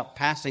yourself. It's about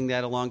passing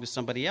that along to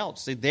somebody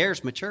else. See,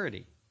 there's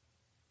maturity.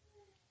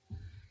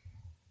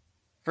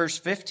 Verse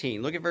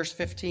 15. Look at verse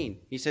 15.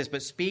 He says,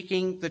 but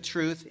speaking the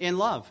truth in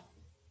love.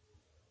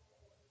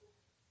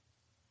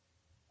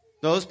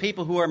 Those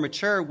people who are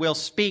mature will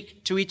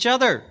speak to each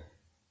other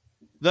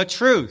the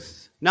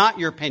truth, not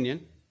your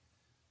opinion,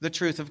 the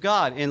truth of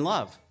God in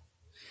love.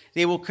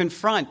 They will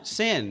confront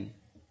sin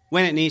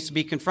when it needs to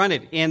be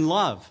confronted in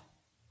love.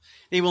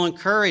 They will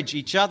encourage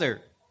each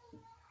other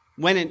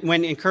when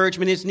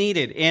encouragement is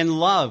needed in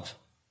love.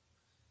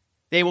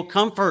 They will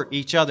comfort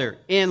each other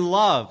in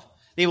love.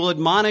 They will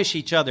admonish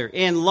each other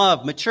in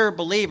love. Mature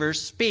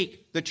believers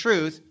speak the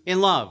truth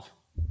in love.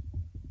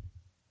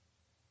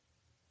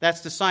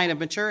 That's the sign of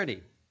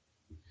maturity.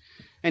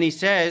 And he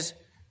says,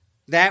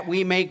 that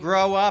we may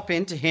grow up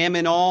into him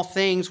in all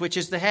things, which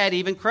is the head,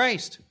 even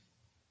Christ.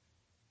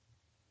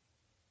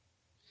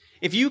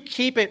 If you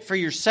keep it for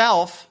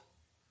yourself,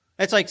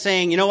 that's like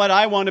saying, you know what,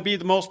 I want to be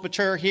the most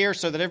mature here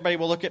so that everybody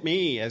will look at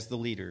me as the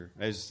leader,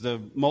 as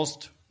the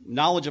most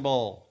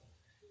knowledgeable.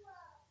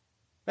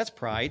 That's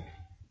pride.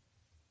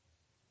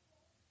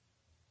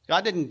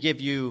 God didn't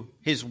give you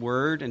his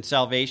word and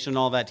salvation and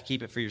all that to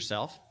keep it for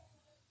yourself.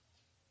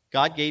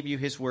 God gave you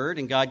his word,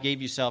 and God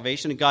gave you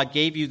salvation, and God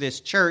gave you this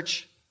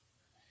church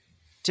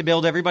to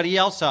build everybody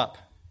else up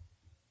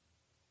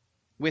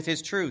with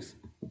his truth.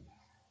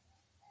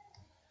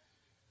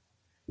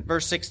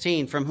 Verse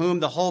 16, from whom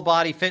the whole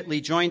body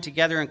fitly joined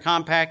together and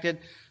compacted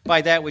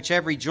by that which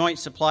every joint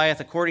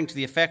supplieth, according to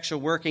the effectual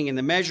working in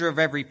the measure of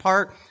every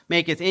part,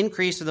 maketh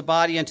increase of the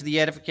body unto the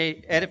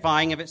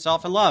edifying of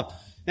itself in love.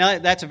 Now,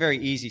 that's a very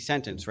easy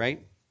sentence,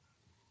 right?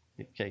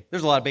 Okay,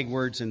 there's a lot of big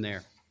words in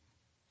there.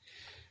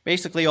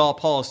 Basically, all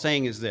Paul is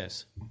saying is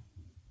this.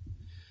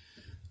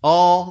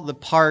 All the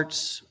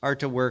parts are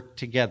to work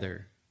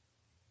together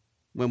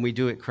when we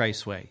do it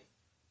Christ's way.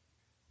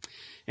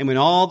 And when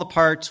all the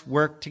parts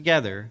work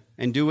together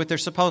and do what they're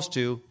supposed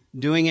to,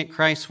 doing it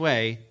Christ's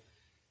way,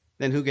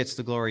 then who gets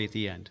the glory at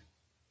the end?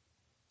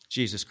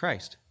 Jesus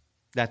Christ.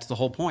 That's the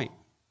whole point.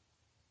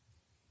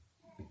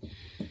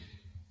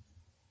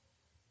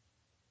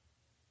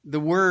 The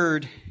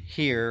word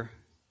here,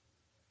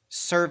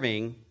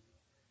 serving,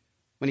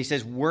 when he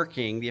says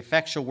working, the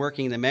effectual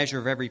working, the measure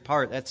of every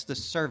part, that's the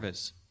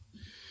service.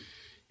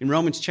 In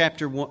Romans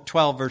chapter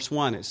 12, verse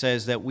 1, it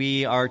says that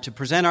we are to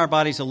present our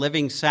bodies a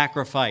living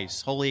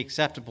sacrifice, wholly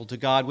acceptable to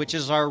God, which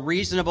is our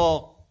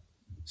reasonable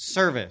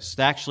service.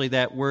 Actually,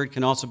 that word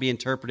can also be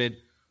interpreted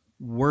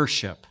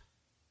worship.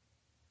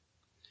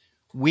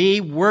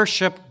 We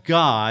worship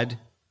God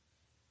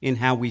in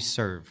how we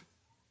serve.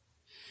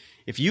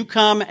 If you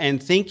come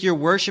and think you're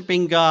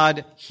worshiping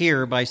God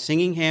here by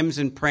singing hymns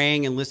and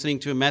praying and listening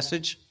to a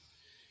message,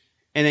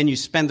 and then you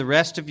spend the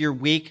rest of your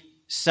week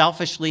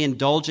selfishly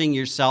indulging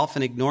yourself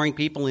and ignoring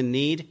people in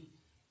need,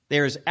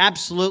 there is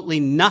absolutely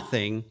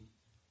nothing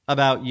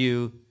about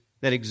you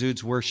that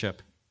exudes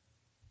worship,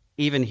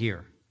 even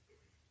here.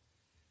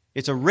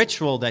 It's a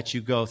ritual that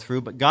you go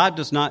through, but God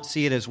does not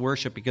see it as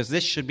worship, because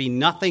this should be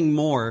nothing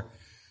more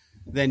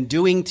than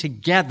doing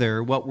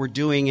together what we're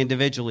doing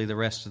individually the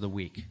rest of the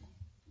week.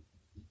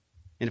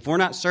 And if we're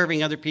not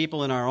serving other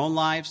people in our own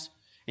lives,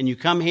 and you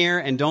come here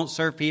and don't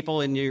serve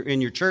people in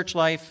your church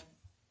life,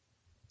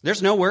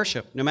 there's no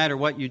worship, no matter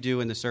what you do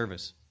in the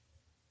service.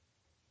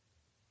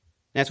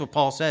 That's what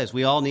Paul says.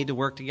 We all need to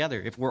work together.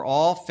 If we're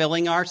all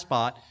filling our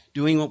spot,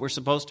 doing what we're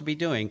supposed to be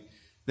doing,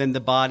 then the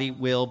body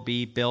will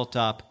be built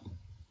up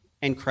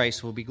and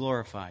Christ will be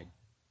glorified.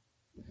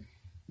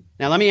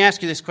 Now, let me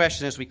ask you this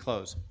question as we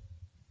close.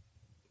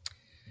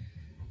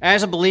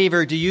 As a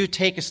believer, do you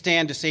take a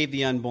stand to save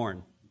the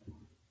unborn?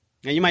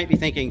 Now, you might be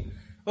thinking,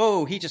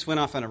 oh, he just went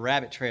off on a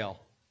rabbit trail.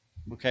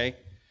 Okay?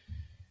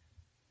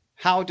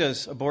 How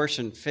does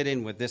abortion fit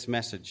in with this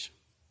message?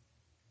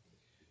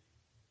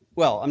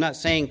 Well, I'm not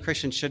saying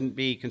Christians shouldn't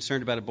be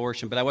concerned about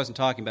abortion, but I wasn't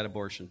talking about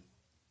abortion.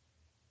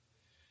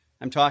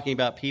 I'm talking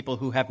about people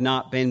who have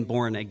not been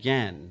born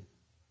again.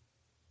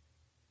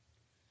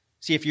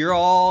 See, if you're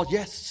all,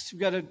 yes, we've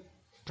got to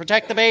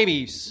protect the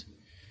babies,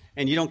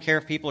 and you don't care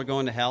if people are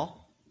going to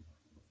hell,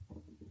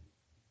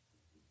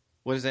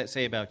 what does that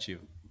say about you?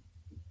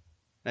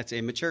 That's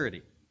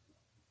immaturity.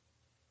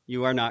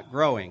 You are not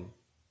growing.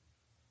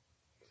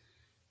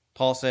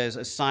 Paul says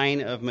a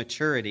sign of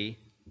maturity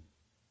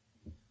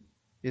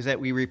is that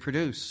we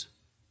reproduce.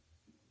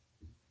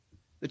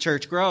 The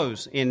church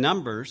grows in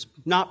numbers,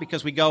 not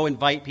because we go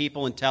invite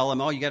people and tell them,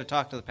 oh, you got to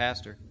talk to the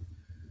pastor,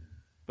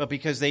 but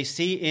because they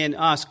see in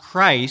us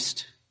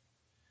Christ,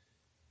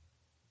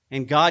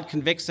 and God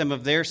convicts them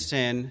of their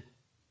sin,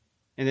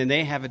 and then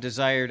they have a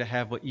desire to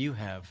have what you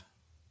have.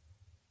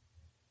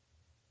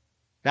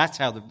 That's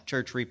how the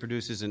church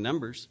reproduces in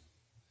numbers.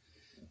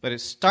 But it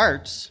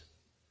starts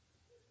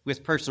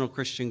with personal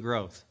Christian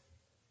growth.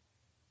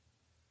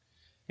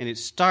 And it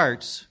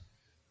starts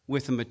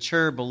with the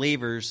mature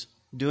believers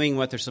doing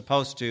what they're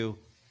supposed to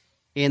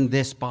in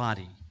this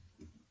body.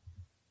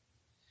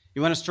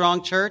 You want a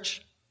strong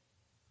church?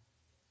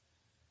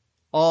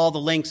 All the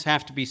links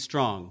have to be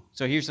strong.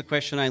 So here's the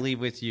question I leave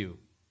with you.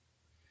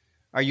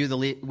 Are you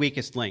the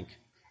weakest link?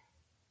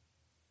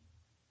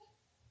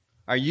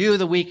 Are you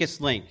the weakest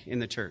link in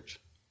the church?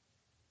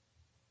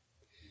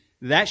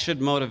 That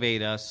should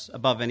motivate us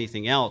above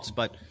anything else.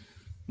 But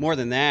more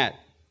than that,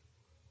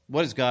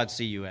 what does God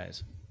see you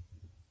as?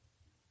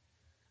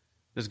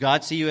 Does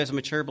God see you as a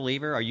mature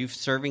believer? Are you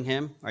serving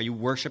Him? Are you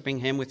worshiping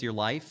Him with your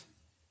life?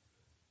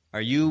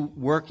 Are you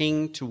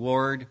working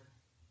toward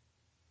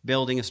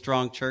building a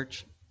strong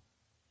church?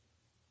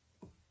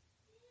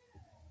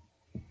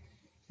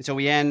 And so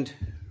we end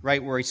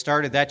right where he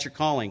started. That's your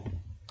calling.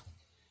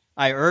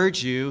 I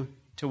urge you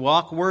to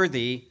walk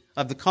worthy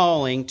of the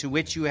calling to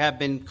which you have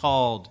been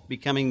called,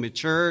 becoming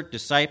mature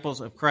disciples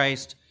of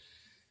Christ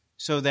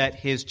so that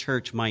His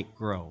church might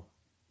grow.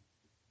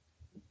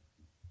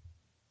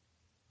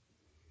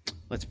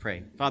 Let's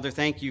pray. Father,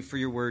 thank you for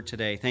your word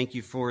today. Thank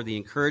you for the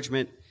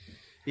encouragement,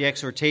 the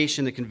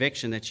exhortation, the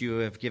conviction that you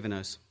have given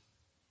us.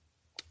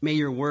 May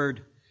your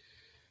word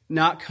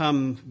not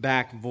come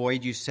back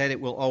void. You said it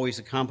will always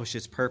accomplish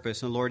its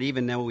purpose. And Lord,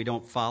 even though we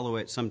don't follow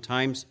it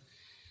sometimes,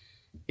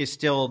 it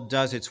still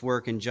does its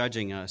work in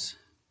judging us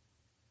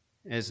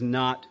as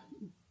not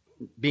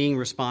being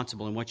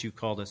responsible in what you've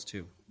called us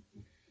to.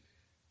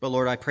 But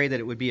Lord, I pray that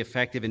it would be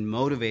effective in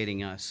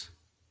motivating us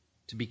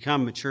to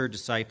become mature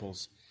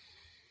disciples,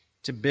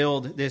 to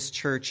build this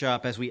church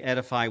up as we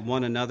edify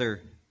one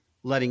another,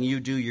 letting you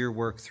do your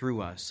work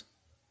through us.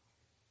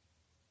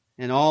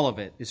 And all of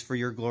it is for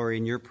your glory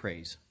and your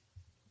praise.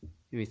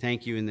 And we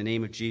thank you in the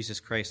name of Jesus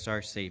Christ,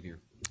 our Savior.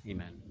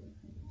 Amen.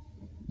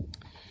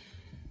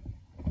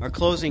 Our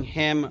closing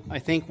hymn, I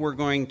think we're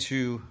going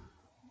to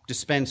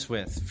dispense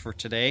with for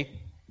today.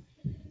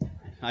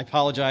 I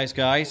apologize,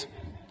 guys.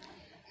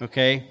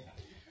 Okay?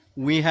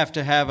 We have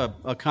to have a